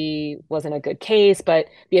maybe wasn't a good case, but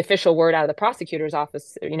the official word out of the prosecutor's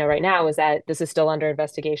office, right now is that this is still under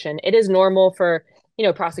investigation. It is normal for,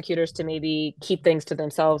 prosecutors to maybe keep things to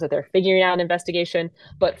themselves that they're figuring out an investigation.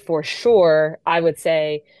 But for sure, I would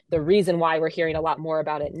say the reason why we're hearing a lot more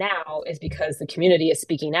about it now is because the community is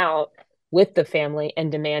speaking out with the family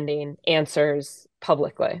and demanding answers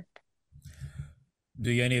publicly.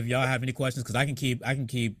 Do any of y'all have any questions? Because I can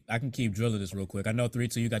keep drilling this real quick. I know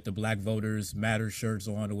 3-2, you got the Black Voters Matter shirts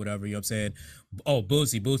on or whatever. You know what I'm saying? Oh,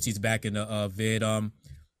 Boosie's back in the vid.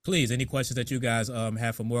 Please, any questions that you guys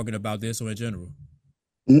have for Morgan about this or in general?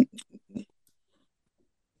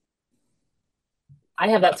 I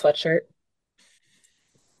have that sweatshirt.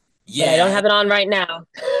 Yeah, but I don't have it on right now.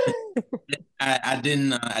 I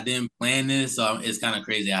didn't plan this, so it's kind of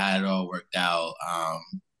crazy. I had it all worked out.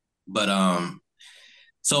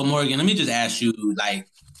 So Morgan, let me just ask you, like,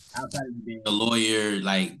 outside of being a lawyer,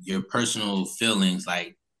 like your personal feelings,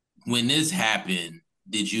 like when this happened,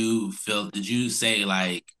 did you say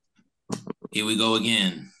like, here we go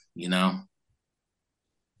again, you know?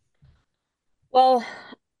 Well,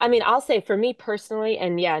 I mean, I'll say for me personally,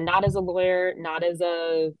 and yeah, not as a lawyer, not as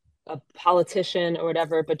a politician or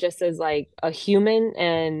whatever, but just as like a human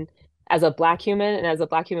and as a Black human and as a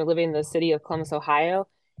Black human living in the city of Columbus, Ohio,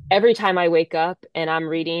 every time I wake up and I'm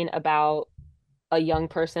reading about a young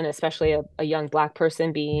person, especially a young Black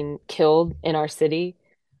person being killed in our city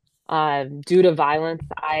due to violence,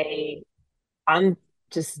 I'm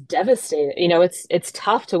just devastated. You know, it's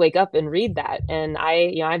tough to wake up and read that. And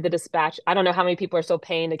I have the Dispatch. I don't know how many people are still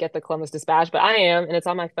paying to get the Columbus Dispatch, but I am, and it's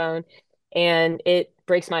on my phone. And it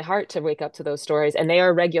breaks my heart to wake up to those stories, and they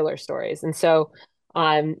are regular stories. And so,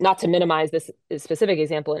 not to minimize this specific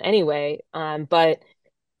example in any way, but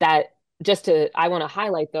that I want to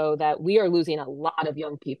highlight though that we are losing a lot of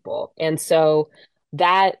young people. And so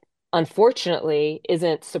that unfortunately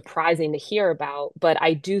isn't surprising to hear about, but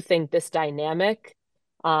I do think this dynamic,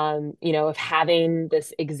 of having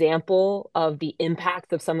this example of the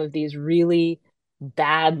impact of some of these really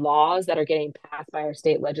bad laws that are getting passed by our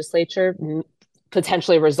state legislature,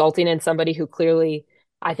 potentially resulting in somebody who clearly,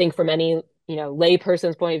 I think from any lay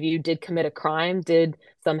person's point of view, did commit a crime, did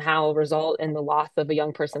somehow result in the loss of a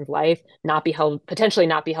young person's life, potentially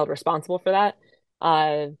not be held responsible for that,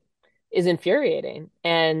 is infuriating.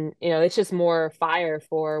 And it's just more fire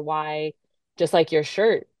for why, just like your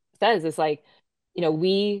shirt says, it's like,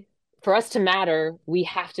 for us to matter, we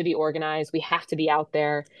have to be organized, we have to be out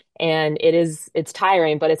there, and it's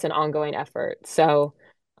tiring, but it's an ongoing effort. So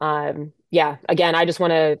yeah, again, I just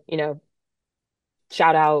want to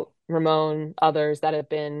shout out Ramon, others that have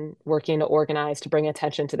been working to organize to bring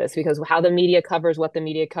attention to this, because how the media covers what the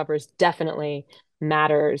media covers definitely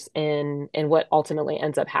matters in what ultimately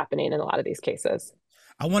ends up happening in a lot of these cases.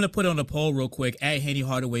 I want to put on a poll real quick at Haney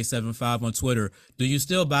Hardaway 75 on Twitter. Do you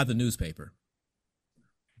still buy the newspaper?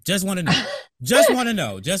 Just want to know. Just want to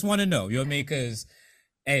know. Just want to know. You know what I mean? Because,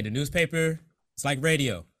 hey, the newspaper, it's like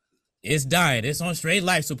radio. It's dying. It's on straight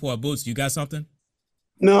life support. Boots, you got something?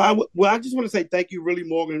 No, I just want to say thank you, really,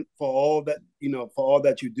 Morgan, for all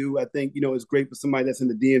that you do. I think it's great for somebody that's in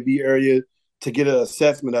the DMV area to get an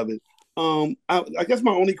assessment of it. I guess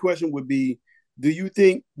my only question would be: do you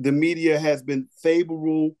think the media has been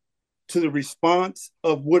favorable to the response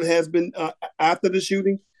of what has been after the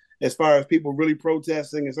shooting, as far as people really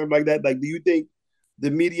protesting and stuff like that? Like, do you think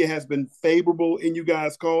the media has been favorable in you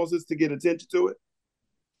guys' causes to get attention to it?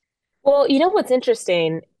 Well, what's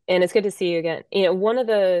interesting, and it's good to see you again. One of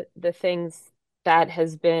the things that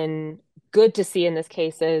has been good to see in this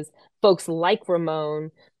case is folks like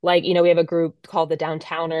Ramon, like, we have a group called the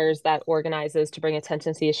Downtowners that organizes to bring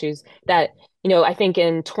attention to the issues that, I think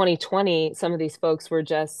in 2020, some of these folks were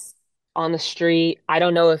just on the street. I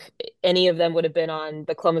don't know if any of them would have been on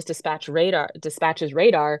the Columbus Dispatch's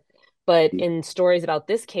radar, but in stories about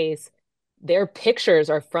this case, their pictures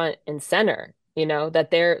are front and center. That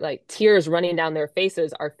they're like tears running down their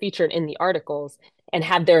faces are featured in the articles and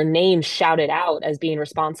have their names shouted out as being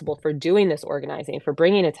responsible for doing this organizing, for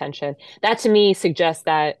bringing attention. That to me suggests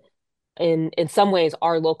that in some ways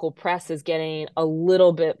our local press is getting a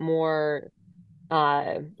little bit more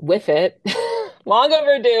with it. Long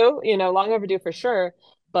overdue for sure.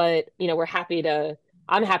 But,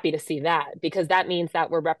 I'm happy to see that, because that means that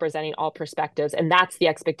we're representing all perspectives. And that's the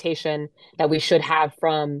expectation that we should have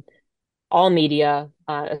from all media,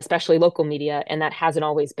 especially local media, and that hasn't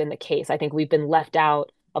always been the case. I think we've been left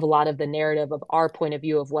out of a lot of the narrative of our point of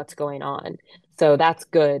view of what's going on. So that's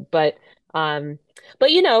good. But I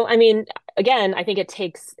mean, again, I think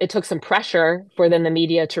it took some pressure for then the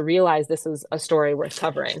media to realize this is a story worth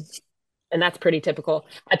covering. And that's pretty typical.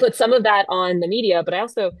 I put some of that on the media, but I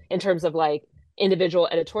also, in terms of like individual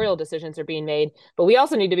editorial decisions are being made, but we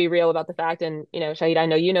also need to be real about the fact, and Shahid, I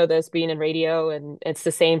know you know this, being in radio, and it's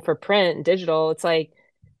the same for print and digital, it's like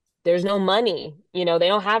there's no money, they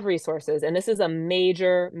don't have resources, and this is a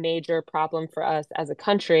major problem for us as a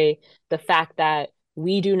country, the fact that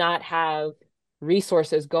we do not have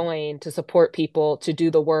resources going to support people to do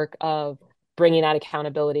the work of bringing that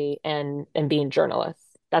accountability and being journalists.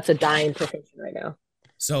 That's a dying profession right now.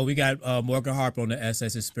 So we got Morgan Harper on the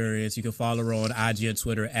SS Experience. You can follow her on IG and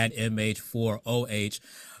Twitter at MH4OH.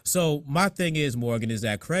 So my thing is, Morgan, is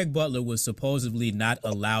that Craig Butler was supposedly not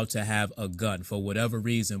allowed to have a gun for whatever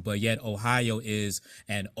reason, but yet Ohio is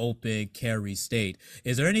an open carry state.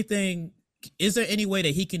 Is there any way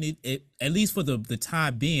that he can, at least for the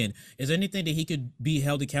time being, is there anything that he could be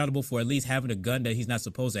held accountable for at least having a gun that he's not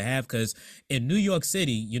supposed to have? Because in New York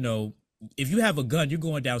City, you know, if you have a gun, you're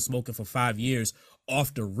going down smoking for 5 years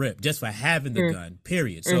off the rip just for having the gun,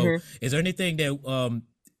 period. So is there anything that,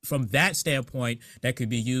 from that standpoint, that could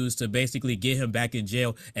be used to basically get him back in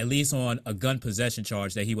jail, at least on a gun possession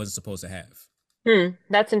charge that he wasn't supposed to have?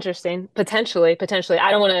 That's interesting. Potentially.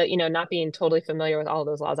 I don't want to, you know, not being totally familiar with all of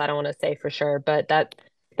those laws, I don't want to say for sure, but that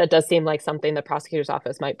does seem like something the prosecutor's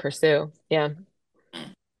office might pursue. Yeah.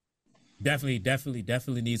 Definitely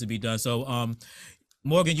needs to be done. So,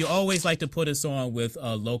 Morgan, you always like to put us on with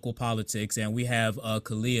local politics, and we have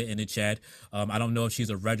Kalia in the chat. I don't know if she's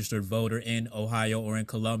a registered voter in Ohio or in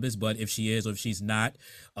Columbus, but if she is or if she's not,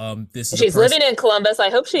 she's living in Columbus. I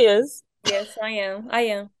hope she is. Yes, I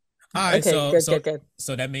am. All right, okay, good.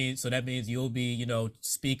 So that means you'll be, you know,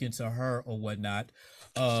 speaking to her or whatnot.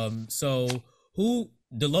 So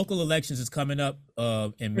the local elections is coming up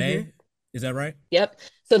in May. Is that right? Yep.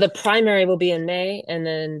 So the primary will be in May and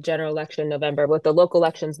then general election in November. With the local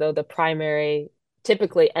elections, though, the primary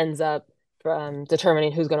typically ends up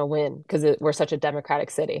determining who's going to win because we're such a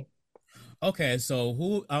Democratic city. Okay,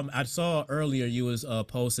 so I saw earlier you was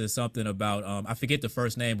posted something about I forget the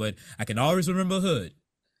first name, but I can always remember Hood.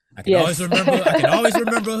 I can always remember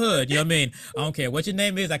Hood. You know what I mean? I don't care what your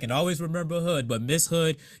name is. I can always remember Hood. But Miss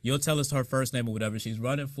Hood, you'll tell us her first name or whatever. She's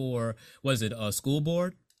running for, school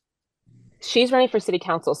board? She's running for city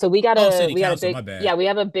council. So we got we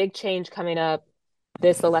have a big change coming up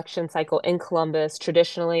this election cycle in Columbus.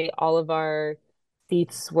 Traditionally, all of our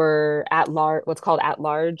seats were at large, what's called at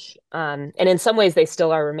large. And in some ways they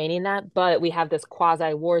still are remaining that, but we have this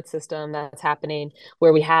quasi ward system that's happening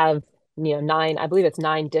where we have, you know,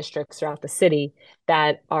 9 districts throughout the city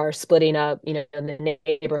that are splitting up, you know, in the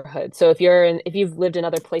neighborhood. So if you've lived in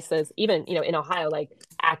other places, even, you know, in Ohio, like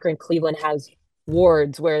Akron, Cleveland has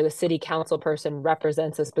wards where the city council person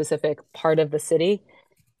represents a specific part of the city.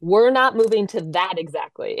 We're not moving to that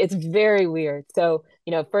exactly. It's very weird. So,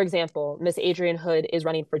 you know, for example, Miss Adrienne Hood is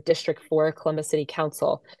running for District 4 Columbus City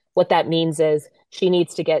Council. What that means is she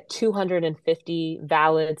needs to get 250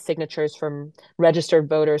 valid signatures from registered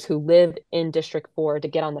voters who live in District 4 to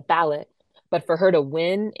get on the ballot. But for her to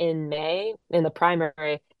win in May in the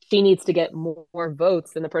primary, she needs to get more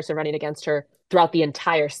votes than the person running against her throughout the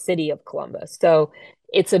entire city of Columbus. So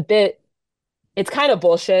it's kind of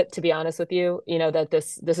bullshit, to be honest with you, you know, that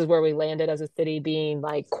this is where we landed as a city being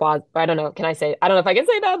like I don't know if I can say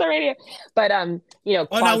that on the radio, but you know,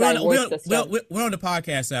 we're on the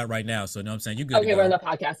podcast out right now, so you know what I'm saying? You good? Okay, we're on the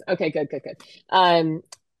podcast. Okay, good.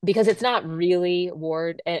 Because it's not really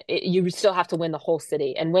ward, you still have to win the whole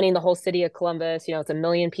city, and winning the whole city of Columbus, you know, it's 1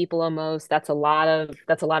 million people almost. That's a lot of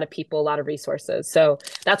people, a lot of resources. So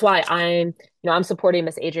that's why I'm supporting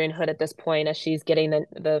Miss Adrienne Hood at this point as she's getting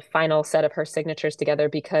the final set of her signatures together,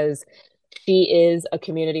 because she is a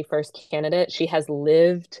community first candidate. She has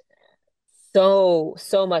lived so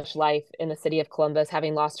much life in the city of Columbus,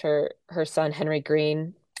 having lost her son Henry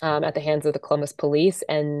Green at the hands of the Columbus police,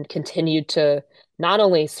 and continued to not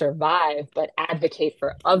only survive, but advocate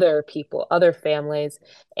for other people, other families,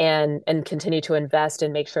 and continue to invest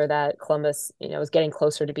and make sure that Columbus, you know, is getting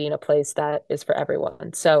closer to being a place that is for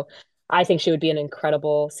everyone. So I think she would be an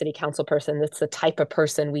incredible city council person. That's the type of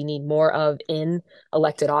person we need more of in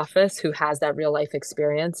elected office, who has that real life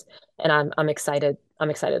experience. And I'm excited.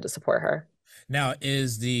 I'm excited to support her. Now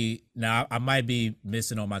I might be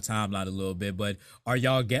missing on my timeline a little bit, but are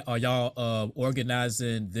y'all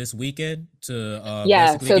organizing this weekend to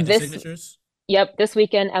get the signatures? Yep, this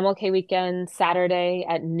weekend, MLK weekend, Saturday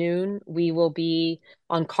at noon, we will be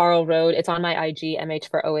on Carl Road. It's on my IG,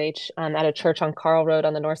 MH4OH, at a church on Carl Road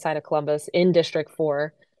on the north side of Columbus in District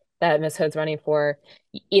 4 that Ms. Hood's running for.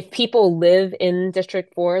 If people live in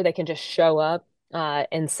District 4, they can just show up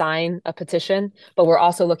and sign a petition, but we're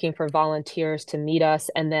also looking for volunteers to meet us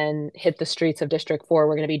and then hit the streets of District 4.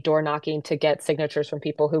 We're going to be door knocking to get signatures from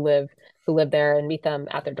people who live there and meet them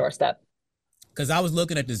at their doorstep. Because I was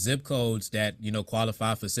looking at the zip codes that, you know,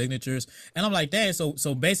 qualify for signatures, and I'm like, dang,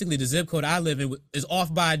 so basically the zip code I live in is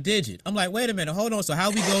off by a digit. I'm like, wait a minute, hold on. So how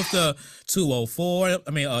we go to 204?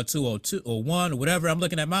 202 or 1 or whatever? I'm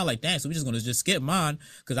looking at mine like, dang, so we're just gonna skip mine,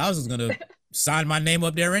 because I was just gonna sign my name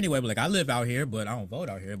up there anyway. But like, I live out here, but I don't vote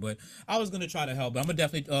out here. But I was gonna try to help. But I'm gonna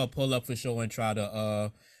definitely pull up for sure and try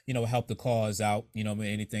to help the cause out.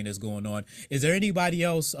 Anything that's going on. Is there anybody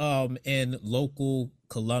else in local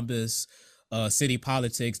Columbus city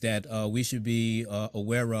politics that we should be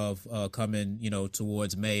aware of coming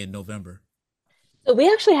towards May and November? So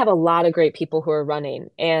we actually have a lot of great people who are running,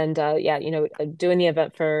 and doing the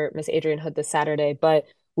event for Miss Adrienne Hood this Saturday, but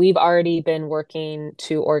we've already been working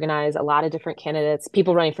to organize a lot of different candidates,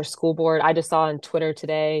 people running for school board. I just saw on Twitter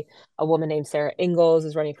today, a woman named Sarah Ingalls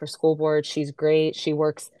is running for school board. She's great. She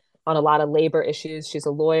works on a lot of labor issues. She's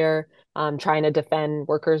a lawyer, trying to defend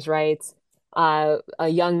workers' rights. A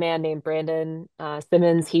young man named Brandon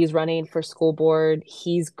Simmons, he's running for school board.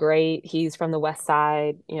 He's great. He's from the West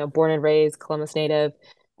Side, born and raised Columbus native,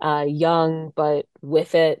 young, but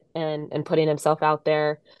with it and putting himself out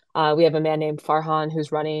there. We have a man named Farhan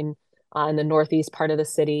who's running in the northeast part of the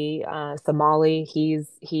city, Somali.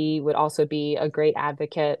 He would also be a great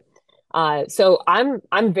advocate. So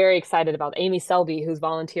I'm very excited about Amy Selby, who's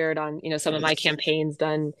volunteered on, some of my campaigns,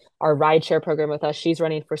 done our rideshare program with us. She's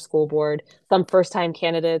running for school board. Some first-time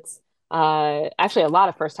candidates, actually a lot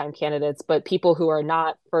of first-time candidates, but people who are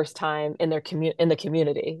not first-time in their in the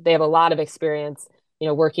community. They have a lot of experience,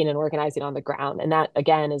 working and organizing on the ground. And that,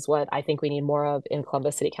 again, is what I think we need more of in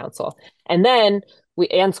Columbus City Council. And then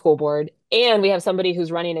and school board. And we have somebody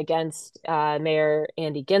who's running against Mayor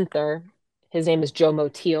Andy Ginther. His name is Joe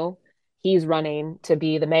Motil. He's running to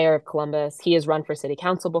be the mayor of Columbus. He has run for city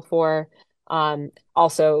council before.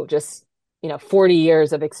 Also just, 40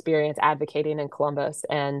 years of experience advocating in Columbus,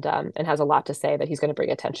 and has a lot to say that he's going to bring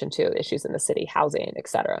attention to issues in the city, housing, et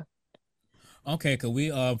cetera. Okay, cause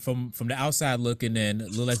we from the outside looking in,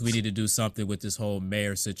 it looked like we need to do something with this whole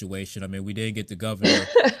mayor situation. I mean, we didn't get the governor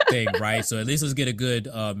thing right, so at least let's get a good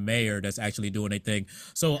mayor that's actually doing a thing.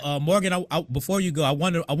 So Morgan, I before you go, I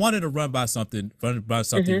wanted to run by something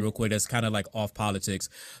real quick that's kind of like off politics.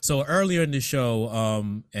 So earlier in the show,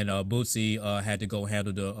 and Bootsy had to go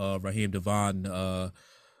handle the Raheem DeVaughn.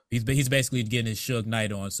 He's basically getting his Suge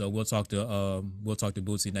Knight on, so we'll talk to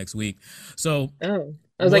Bootsy next week. So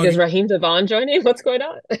I was like, is Raheem DeVaughn joining? What's going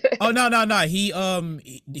on? Oh no.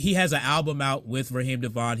 He has an album out with Raheem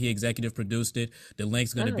DeVaughn. He executive produced it. The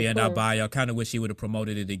link's gonna be in our bio. I kind of wish he would have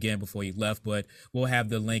promoted it again before he left, but we'll have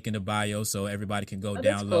the link in the bio so everybody can go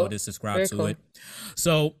download it, subscribe to it.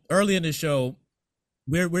 So early in the show,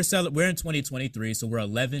 we're in 2023, so we're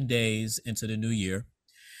 11 days into the new year.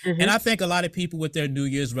 And I think a lot of people with their New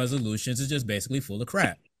Year's resolutions is just basically full of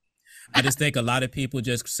crap. I just think a lot of people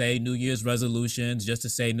just say New Year's resolutions just to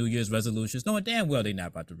say New Year's resolutions, knowing damn well they're not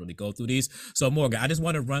about to really go through these. So Morgan, I just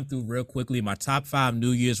want to run through real quickly my top 5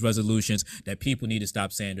 New Year's resolutions that people need to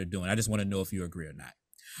stop saying they're doing. I just want to know if you agree or not.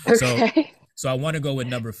 Okay. So I want to go with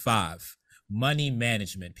number 5. Money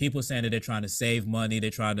management. People saying that they're trying to save money. They're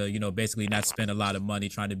trying to, basically not spend a lot of money,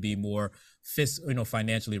 trying to be more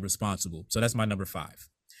financially responsible. So that's my number 5.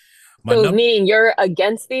 Meaning you're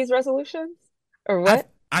against these resolutions or what?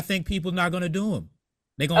 I think people not going to do them.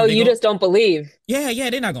 You just don't believe. Yeah,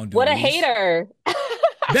 they're not going to do What these. A hater.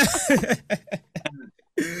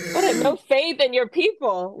 What a no faith in your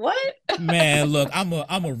people. What? Man, look, I'm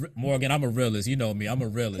a Morgan, I'm a realist. You know me. I'm a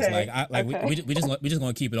realist. Okay. We just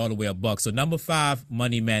going to keep it all the way a buck. So number 5,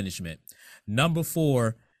 money management. Number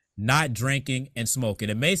 4, not drinking and smoking.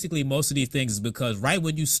 And basically most of these things is because right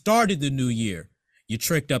when you started the new year, you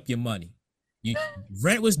tricked up your money.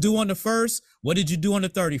 Rent was due on the 1st. What did you do on the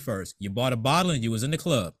 31st? You bought a bottle and you was in the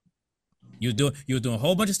club. You were doing a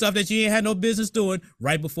whole bunch of stuff that you ain't had no business doing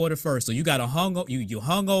right before the 1st. So you got you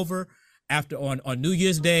hung over after on New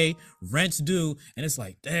Year's Day, rent's due, and it's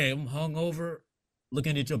like, damn, I'm hung over,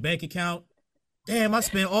 looking at your bank account. Damn, I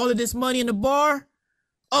spent all of this money in the bar.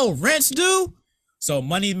 Oh, rent's due. So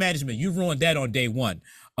money management, you ruined that on day 1.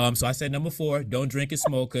 So I said number 4, don't drink and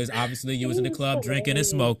smoke, because obviously you was in the club drinking and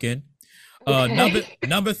smoking.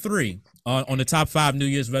 Number 3 on the top 5 New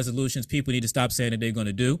Year's resolutions people need to stop saying that they're going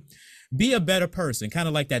to do. Be a better person, kind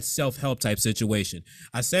of like that self-help type situation.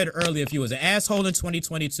 I said earlier, if you was an asshole in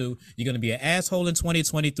 2022, you're going to be an asshole in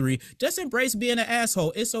 2023. Just embrace being an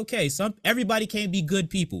asshole. It's okay. Everybody can't be good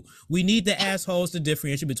people. We need the assholes to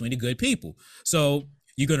differentiate between the good people. So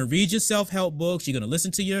you're going to read your self-help books. You're going to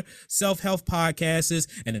listen to your self-help podcasts.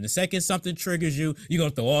 And then the second something triggers you, you're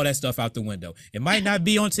going to throw all that stuff out the window. It might not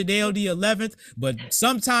be on today or the 11th, but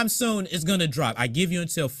sometime soon it's going to drop. I give you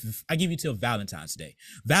until Valentine's Day.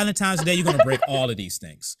 Valentine's Day, you're going to break all of these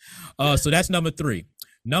things. So that's number 3.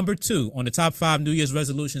 Number 2, on the top 5 New Year's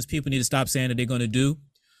resolutions people need to stop saying that they're going to do,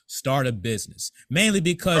 start a business. Mainly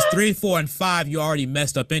because 3, 4, and 5 you already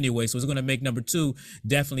messed up anyway, so it's going to make number 2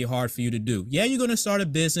 definitely hard for you to do. Yeah, you're going to start a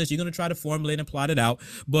business, you're going to try to formulate and plot it out,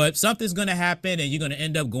 but something's going to happen and you're going to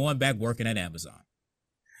end up going back working at Amazon.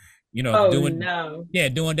 You know, doing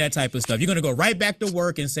that type of stuff. You're going to go right back to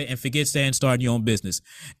work and forget saying starting your own business.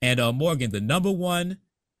 And Morgan, the number one.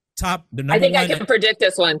 I think I can predict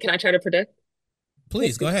this one. Can I try to predict?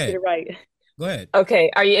 Please go ahead. You're right. Go ahead.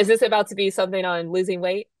 Okay. Is this about to be something on losing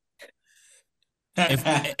weight?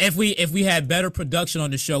 If we had better production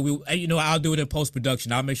on the show, I'll do it in post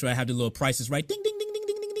production. I'll make sure I have the little prices right. Ding ding ding ding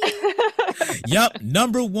ding ding ding. Yep.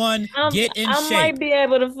 Number 1, get in shape. I might be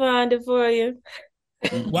able to find it for you.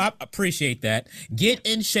 Well, I appreciate that. Get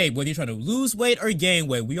in shape, whether you're trying to lose weight or gain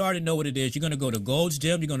weight. We already know what it is. You're going to go to Gold's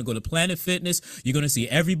Gym. You're going to go to Planet Fitness. You're going to see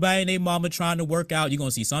everybody and their mama trying to work out. You're going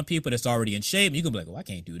to see some people that's already in shape. You're going to be like, oh, I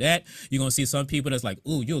can't do that. You're going to see some people that's like,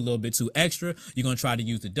 ooh, you're a little bit too extra. You're going to try to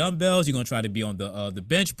use the dumbbells. You're going to try to be on the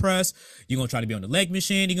bench press. You're going to try to be on the leg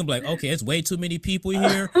machine. You're going to be like, okay, it's way too many people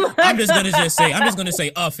here. I'm just going to say,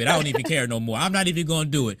 uff it. I don't even care no more. I'm not even going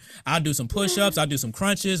to do it. I'll do some push-ups. I'll do some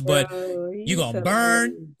crunches, but you're going to burn.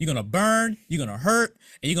 You're going to burn, you're going to hurt,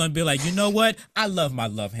 and you're going to be like, you know what? I love my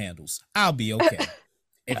love handles. I'll be okay.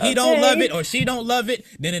 If he don't love it or she don't love it,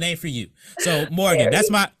 then it ain't for you. So Morgan, that's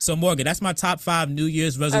my top 5 New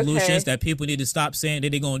Year's resolutions that people need to stop saying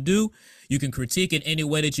that they're going to do. You can critique it any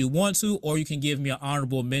way that you want to, or you can give me an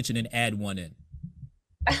honorable mention and add one in.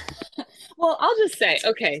 Well, I'll just say,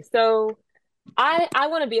 okay, so I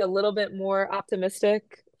want to be a little bit more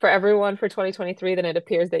optimistic for everyone for 2023 than it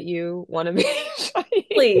appears that you want to be.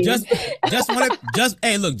 Please. Just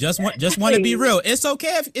want to be real. It's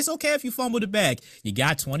okay if you fumble the bag. You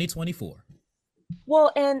got 2024.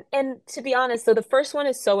 Well, and to be honest, so the first one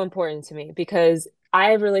is so important to me because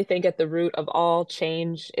I really think at the root of all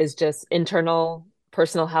change is just internal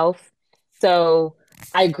personal health. So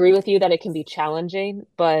I agree with you that it can be challenging,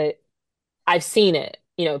 but I've seen it.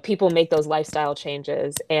 You know, people make those lifestyle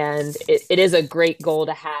changes and it is a great goal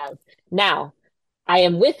to have. Now, I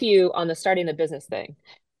am with you on the starting the business thing.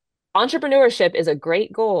 Entrepreneurship is a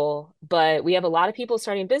great goal, but we have a lot of people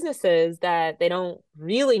starting businesses that they don't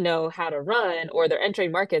really know how to run, or they're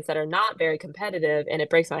entering markets that are not very competitive. And it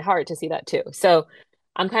breaks my heart to see that too. So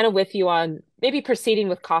I'm kind of with you on maybe proceeding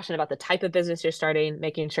with caution about the type of business you're starting,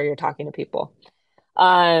 making sure you're talking to people.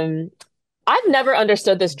 I've never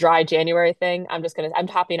understood this dry January thing. I'm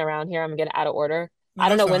hopping around here. I'm gonna get out of order. I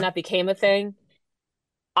don't know when that became a thing.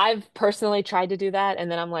 I've personally tried to do that. And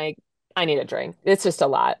then I'm like, I need a drink. It's just a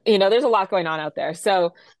lot. You know, there's a lot going on out there.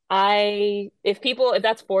 So if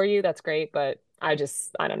that's for you, that's great. But I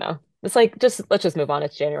don't know. It's like, let's just move on.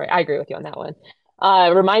 It's January. I agree with you on that one.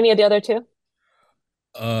 Remind me of the other 2.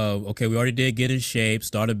 Okay, we already did get in shape,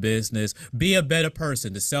 start a business, be a better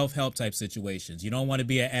person, the self-help type situations. You don't want to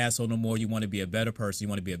be an asshole no more. You want to be a better person. You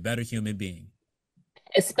want to be a better human being.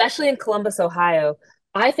 Especially in Columbus, Ohio,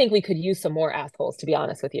 I think we could use some more assholes, to be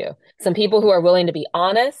honest with you. Some people who are willing to be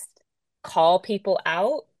honest, call people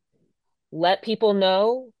out, let people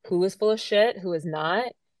know who is full of shit, who is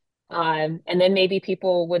not. And then maybe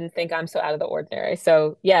people wouldn't think I'm so out of the ordinary.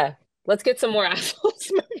 So yeah, let's get some more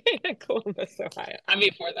assholes moving in Columbus, Ohio. I'm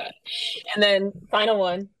before that. And then final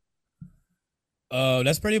one.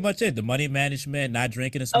 That's pretty much it. The money management, not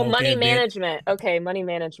drinking and smoking. Oh, money management. Okay, money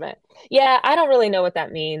management. Yeah, I don't really know what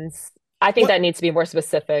that means. I think that needs to be more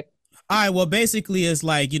specific. All right, well, basically it's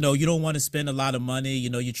like, you don't want to spend a lot of money.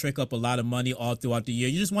 You trick up a lot of money all throughout the year.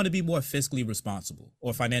 You just want to be more fiscally responsible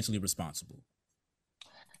or financially responsible.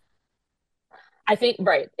 I think,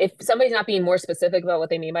 right. If somebody's not being more specific about what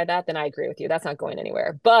they mean by that, then I agree with you. That's not going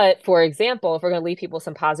anywhere. But for example, if we're going to leave people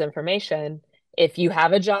some positive information, if you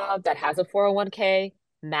have a job that has a 401k,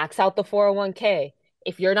 max out the 401k.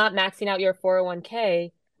 If you're not maxing out your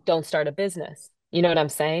 401k, don't start a business. You know what I'm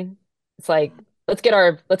saying? It's like, let's get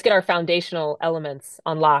our foundational elements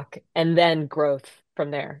on lock and then growth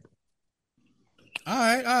from there. All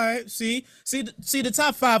right. See, the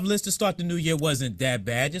top 5 list to start the new year wasn't that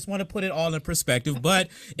bad. Just want to put it all in perspective. But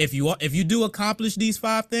if you do accomplish these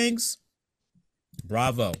 5 things,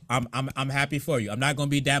 bravo. I'm happy for you. I'm not going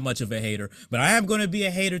to be that much of a hater, but I am going to be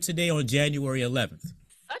a hater today on January 11th.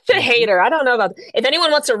 Such a hater. I don't know about if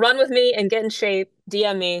anyone wants to run with me and get in shape,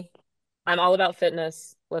 DM me. I'm all about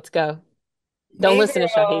fitness. Let's go. Don't listen to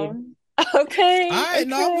Shahid. Okay. All right,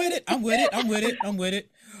 no, I'm with it.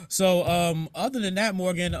 So, other than that,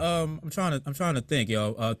 Morgan, I'm trying to think,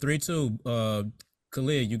 yo. 3-2,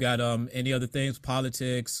 Khalid, you got any other things,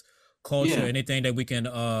 politics, culture, anything that we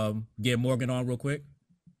can get Morgan on real quick?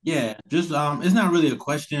 Yeah, just it's not really a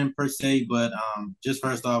question per se, but just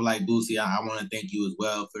first off, like Boosie, I want to thank you as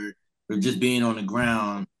well for just being on the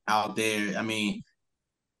ground out there. I mean,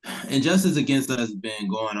 injustice against us has been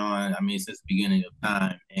going on, I mean, since the beginning of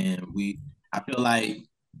time. And I feel like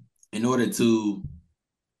in order to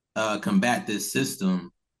combat this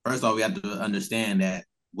system, first of all, we have to understand that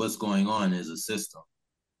what's going on is a system.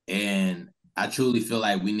 And I truly feel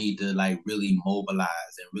like we need to like really mobilize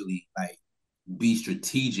and really like be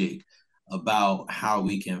strategic about how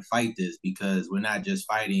we can fight this, because we're not just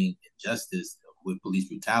fighting injustice with police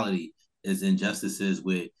brutality, it's injustices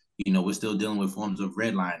with, we're still dealing with forms of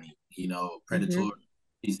redlining, predatory. Mm-hmm.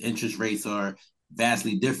 These interest rates are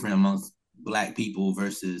vastly different amongst Black people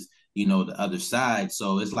versus, the other side.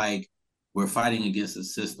 So it's like we're fighting against a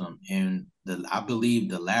system. And I believe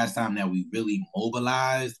the last time that we really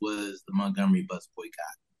mobilized was the Montgomery bus boycott.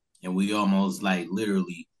 And we almost like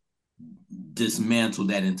literally dismantle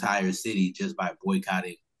that entire city just by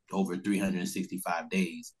boycotting over 365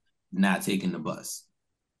 days, not taking the bus.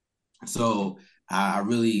 So I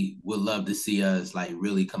really would love to see us like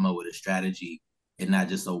really come up with a strategy and not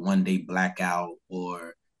just a one-day blackout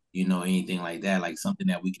or anything like that, like something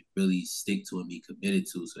that we can really stick to and be committed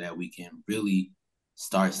to so that we can really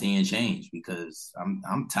start seeing change, because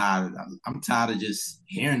I'm tired of just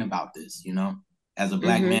hearing about this, as a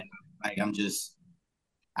Black man, like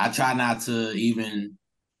I try not to even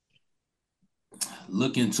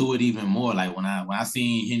look into it even more. Like when I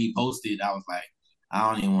seen Henny posted, I was like, I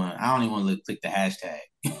don't even want to click the hashtag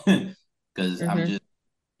because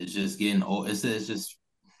it's just getting old. It's just,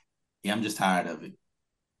 yeah, I'm just tired of it.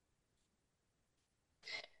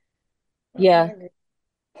 Yeah.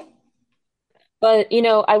 But,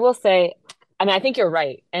 I will say, I mean, I think you're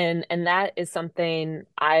right. And that is something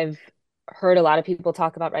I've heard a lot of people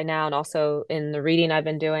talk about right now. And also in the reading I've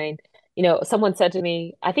been doing, someone said to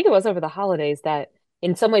me, I think it was over the holidays, that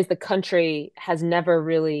in some ways the country has never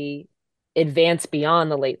really advanced beyond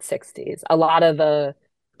the late 60s. A lot of the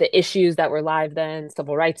issues that were live then,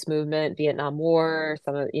 civil rights movement, Vietnam War,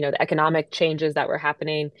 some of, the economic changes that were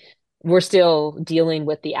happening, we're still dealing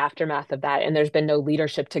with the aftermath of that. And there's been no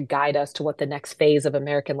leadership to guide us to what the next phase of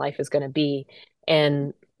American life is going to be.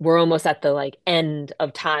 And we're almost at the like end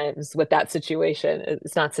of times with that situation.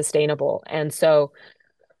 It's not sustainable. And so,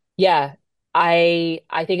 yeah, I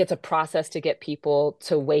think it's a process to get people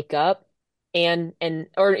to wake up and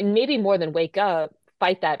or maybe more than wake up,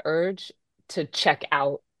 fight that urge to check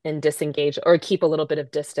out and disengage or keep a little bit of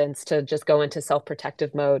distance, to just go into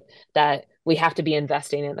self-protective mode, that we have to be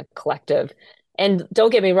investing in the collective. And don't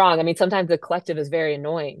get me wrong, I mean, sometimes the collective is very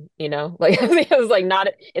annoying, like it's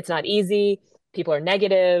like it's not easy. People are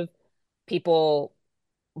negative. People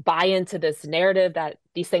buy into this narrative that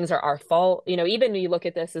these things are our fault. Even when you look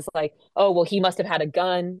at this as like, oh, well, he must have had a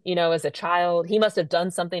gun, as a child. He must have done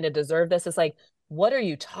something to deserve this. It's like, what are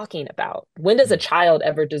you talking about? When does a child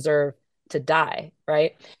ever deserve to die?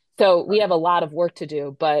 Right. So we have a lot of work to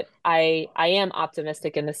do, but I am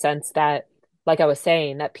optimistic in the sense that, like I was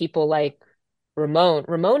saying, that people like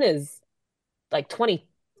Ramon is like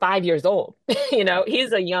 25 years old. He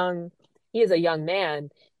is a young man,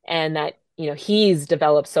 and that he's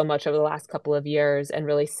developed so much over the last couple of years and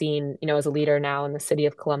really seen, as a leader now in the city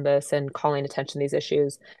of Columbus and calling attention to these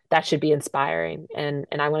issues. That should be inspiring. And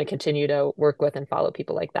I want to continue to work with and follow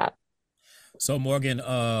people like that. So Morgan,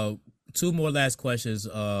 two more last questions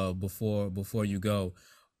before you go.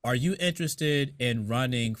 Are you interested in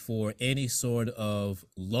running for any sort of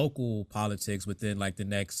local politics within like the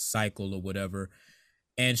next cycle or whatever?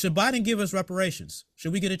 And should Biden give us reparations?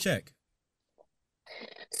 Should we get a check?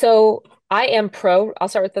 So I am I'll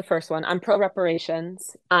start with the first one. I'm pro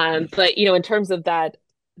reparations. But in terms of that,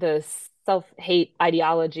 the self-hate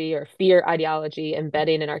ideology or fear ideology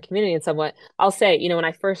embedding in our community and somewhat, I'll say, when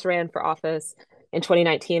I first ran for office in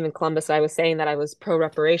 2019 in Columbus, I was saying that I was pro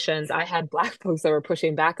reparations. I had Black folks that were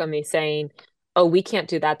pushing back on me saying, oh, we can't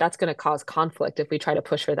do that. That's going to cause conflict if we try to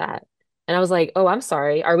push for that. And I was like, oh, I'm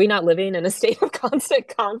sorry. Are we not living in a state of constant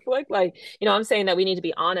conflict? Like, I'm saying that we need to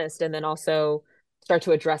be honest and then also start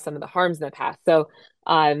to address some of the harms in the past. So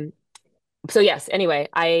yes, anyway,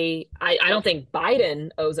 I don't think Biden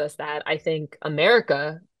owes us that. I think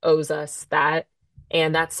America owes us that.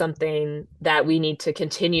 And that's something that we need to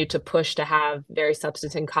continue to push, to have very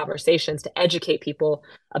substantive conversations, to educate people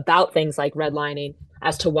about things like redlining,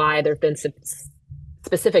 as to why there have been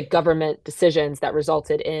specific government decisions that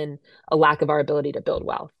resulted in a lack of our ability to build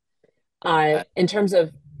wealth. In terms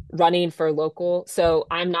of running for local, so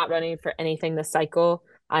I'm not running for anything this cycle.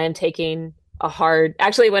 I am taking a hard,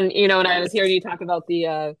 actually, when I was hearing you talk about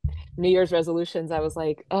the New Year's resolutions, I was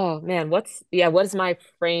like, oh man, what is my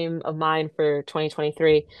frame of mind for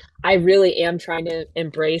 2023? I really am trying to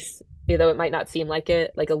embrace, though it might not seem like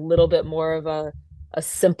it, like a little bit more of a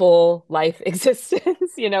simple life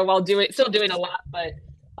existence, while still doing a lot, but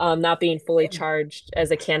not being fully charged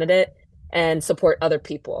as a candidate, and support other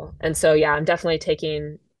people. And so, yeah, I'm definitely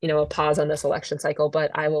taking, a pause on this election cycle, but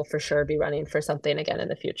I will for sure be running for something again in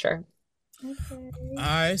the future. Okay. All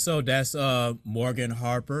right, so that's Morgan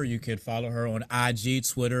Harper. You can follow her on IG,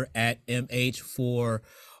 Twitter at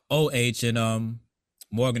MH4OH. And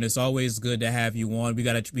Morgan, it's always good to have you on. We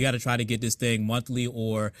gotta try to get this thing monthly,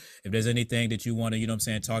 or if there's anything that you want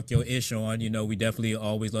to, talk your ish on, we definitely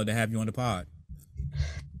always love to have you on the pod.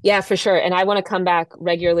 Yeah, for sure. And I want to come back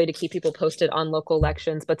regularly to keep people posted on local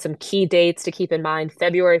elections, but some key dates to keep in mind.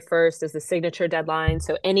 February 1st is the signature deadline.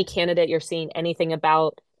 So any candidate you're seeing anything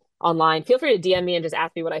about online, feel free to DM me and just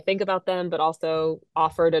ask me what I think about them, but also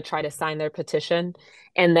offer to try to sign their petition.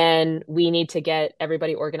 And then we need to get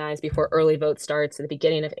everybody organized before early vote starts at the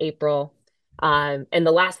beginning of April. And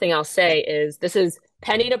the last thing I'll say is this is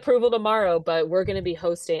pending approval tomorrow, but we're going to be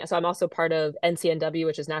hosting. So I'm also part of NCNW,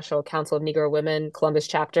 which is National Council of Negro Women, Columbus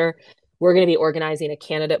chapter. We're going to be organizing a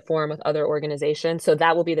candidate forum with other organizations. So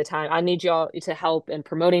that will be the time. I need y'all to help in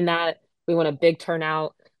promoting that. We want a big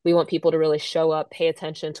turnout. We want people to really show up, pay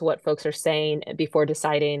attention to what folks are saying before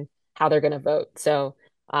deciding how they're going to vote. So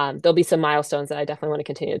there'll be some milestones that I definitely want to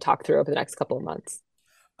continue to talk through over the next couple of months.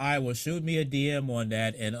 All right, well, shoot me a DM on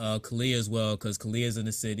that, and Kalia as well, because Kalia's in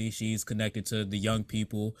the city. She's connected to the young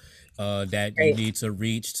people that Great. You need to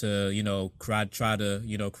reach to, try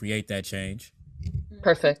to, create that change.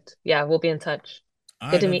 Perfect. Yeah, we'll be in touch.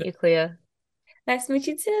 Good to meet you, Kalia. Nice to meet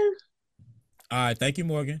you too. All right, thank you,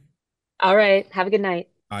 Morgan. All right, have a good night.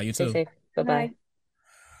 All right, you too. Stay safe. Bye-bye.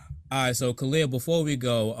 All right, so Kalia, before we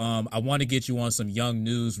go, I want to get you on some young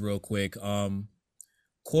news real quick.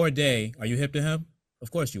 Cordae, are you hip to him? Of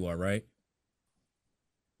course you are, right?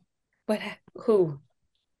 But who?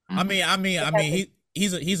 I mean,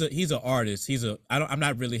 he's an artist. I'm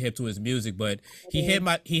not really hip to his music, but he hit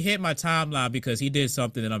my timeline because he did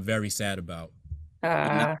something that I'm very sad about.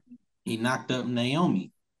 He knocked up Naomi.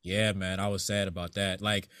 Yeah, man, I was sad about that.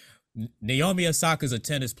 Like, Naomi Osaka's a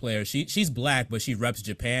tennis player. She's black, but she reps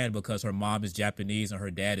Japan because her mom is Japanese and her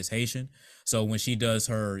dad is Haitian. So when she does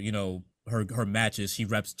her, her matches, she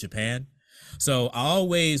reps Japan. So I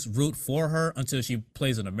always root for her until she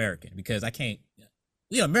plays an American, because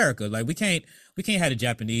we America, like we can't have the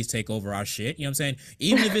Japanese take over our shit. You know what I'm saying?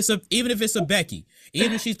 Even if it's a Becky,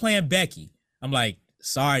 even if she's playing Becky, I'm like,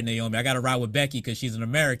 sorry, Naomi, I got to ride with Becky because she's an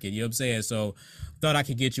American. You know what I'm saying? So thought I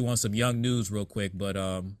could get you on some young news real quick, but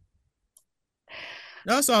no,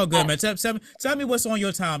 it's all good, man. Tell me what's on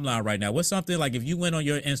your timeline right now. What's something, like, if you went on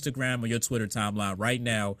your Instagram or your Twitter timeline right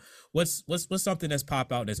now, what's something that's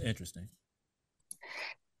popped out that's interesting?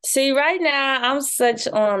 See, right now I'm such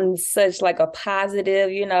like a positive,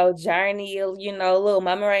 journey, little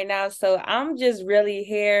mama right now. So I'm just really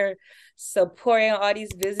here supporting all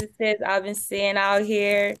these businesses I've been seeing out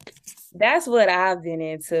here. That's what I've been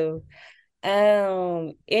into.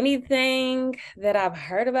 Anything that I've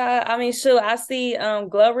heard about, I mean, sure, I see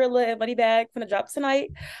Glorilla and Moneybagg gonna drop tonight.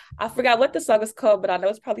 I forgot what the song is called, but I know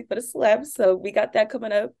it's probably for the celebs, so we got that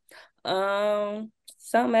coming up.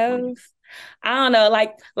 Something else, I don't know,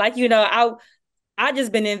 like I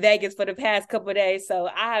just been in Vegas for the past couple of days, so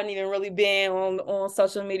I haven't even really been on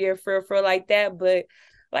social media for like that. But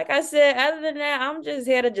like I said, other than that, I'm just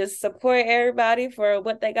here to just support everybody for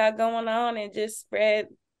what they got going on and just spread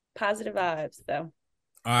positive vibes. So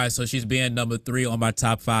all right, so she's being number 3 on my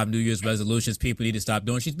top 5 New Year's resolutions people need to stop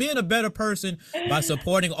doing. She's being a better person by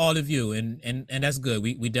supporting all of you, and that's good.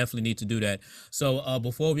 We definitely need to do that. So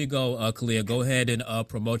before we go, Kalia, go ahead and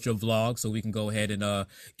promote your vlog so we can go ahead and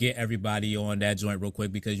get everybody on that joint real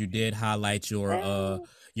quick, because you did highlight your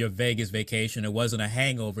Vegas vacation. It wasn't a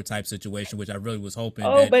hangover type situation, which I really was hoping.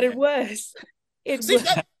 But it was. It was.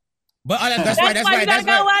 But that's right. That's right. That's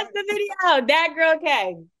right. Go watch the video. That girl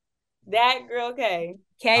K.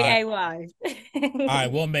 Kay. All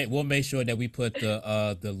right, we'll make sure that we put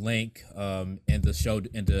the link in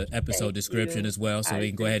the episode description as well, so we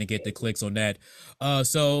can go ahead and get the clicks on that.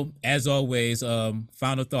 So as always,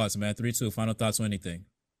 final thoughts, man. 3, 2. Final thoughts on anything.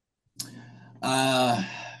 Man,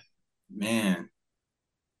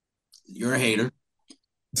 you're a hater.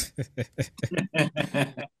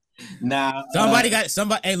 Now somebody.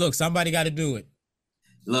 Hey, look, somebody got to do it.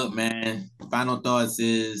 Look, man. Final thoughts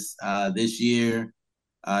is this year.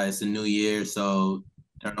 It's a new year, so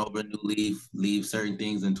turn over a new leaf, leave certain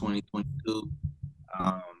things in 2022.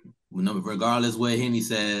 regardless what Henny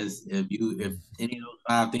says, if any of those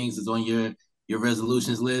 5 things is on your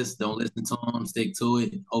resolutions list, don't listen to them. Stick to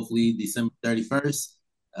it. Hopefully, December 31st,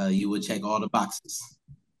 you will check all the boxes.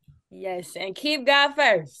 Yes, and keep God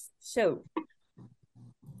first. Shoot.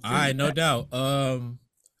 All right, no doubt.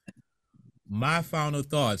 My final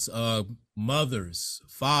thoughts: mothers,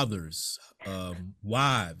 fathers,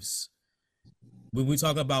 wives. When we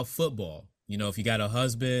talk about football, you know, if you got a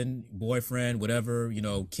husband, boyfriend, whatever, you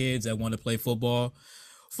know, kids that want to play football,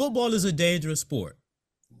 football is a dangerous sport.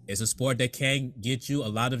 It's a sport that can get you a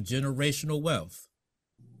lot of generational wealth.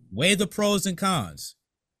 Weigh the pros and cons.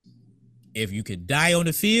 If you could die on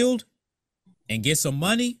the field and get some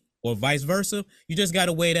money, or vice versa, you just got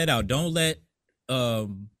to weigh that out. Don't let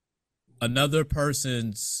another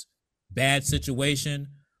person's bad situation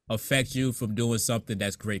affect you from doing something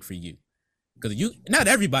that's great for you. Because not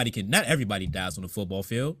everybody dies on the football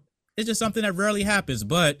field. It's just something that rarely happens.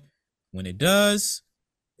 But when it does,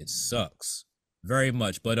 it sucks very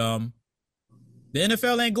much. But the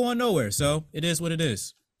NFL ain't going nowhere, so it is what it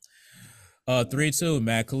is. 3-2,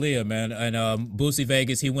 man. Kalia, man. And Boosie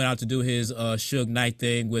Vegas, he went out to do his Suge Knight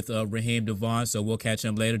thing with Raheem DeVaughn, so we'll catch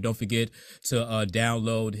him later. Don't forget to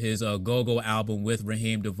download his Go-Go album with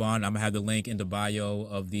Raheem DeVaughn. I'm going to have the link in the bio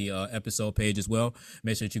of the episode page as well.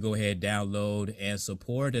 Make sure that you go ahead, download, and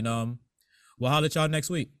support. And we'll holler at y'all next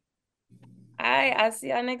week. All right, I'll see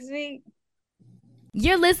y'all next week.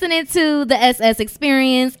 You're listening to the SS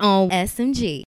Experience on SMG.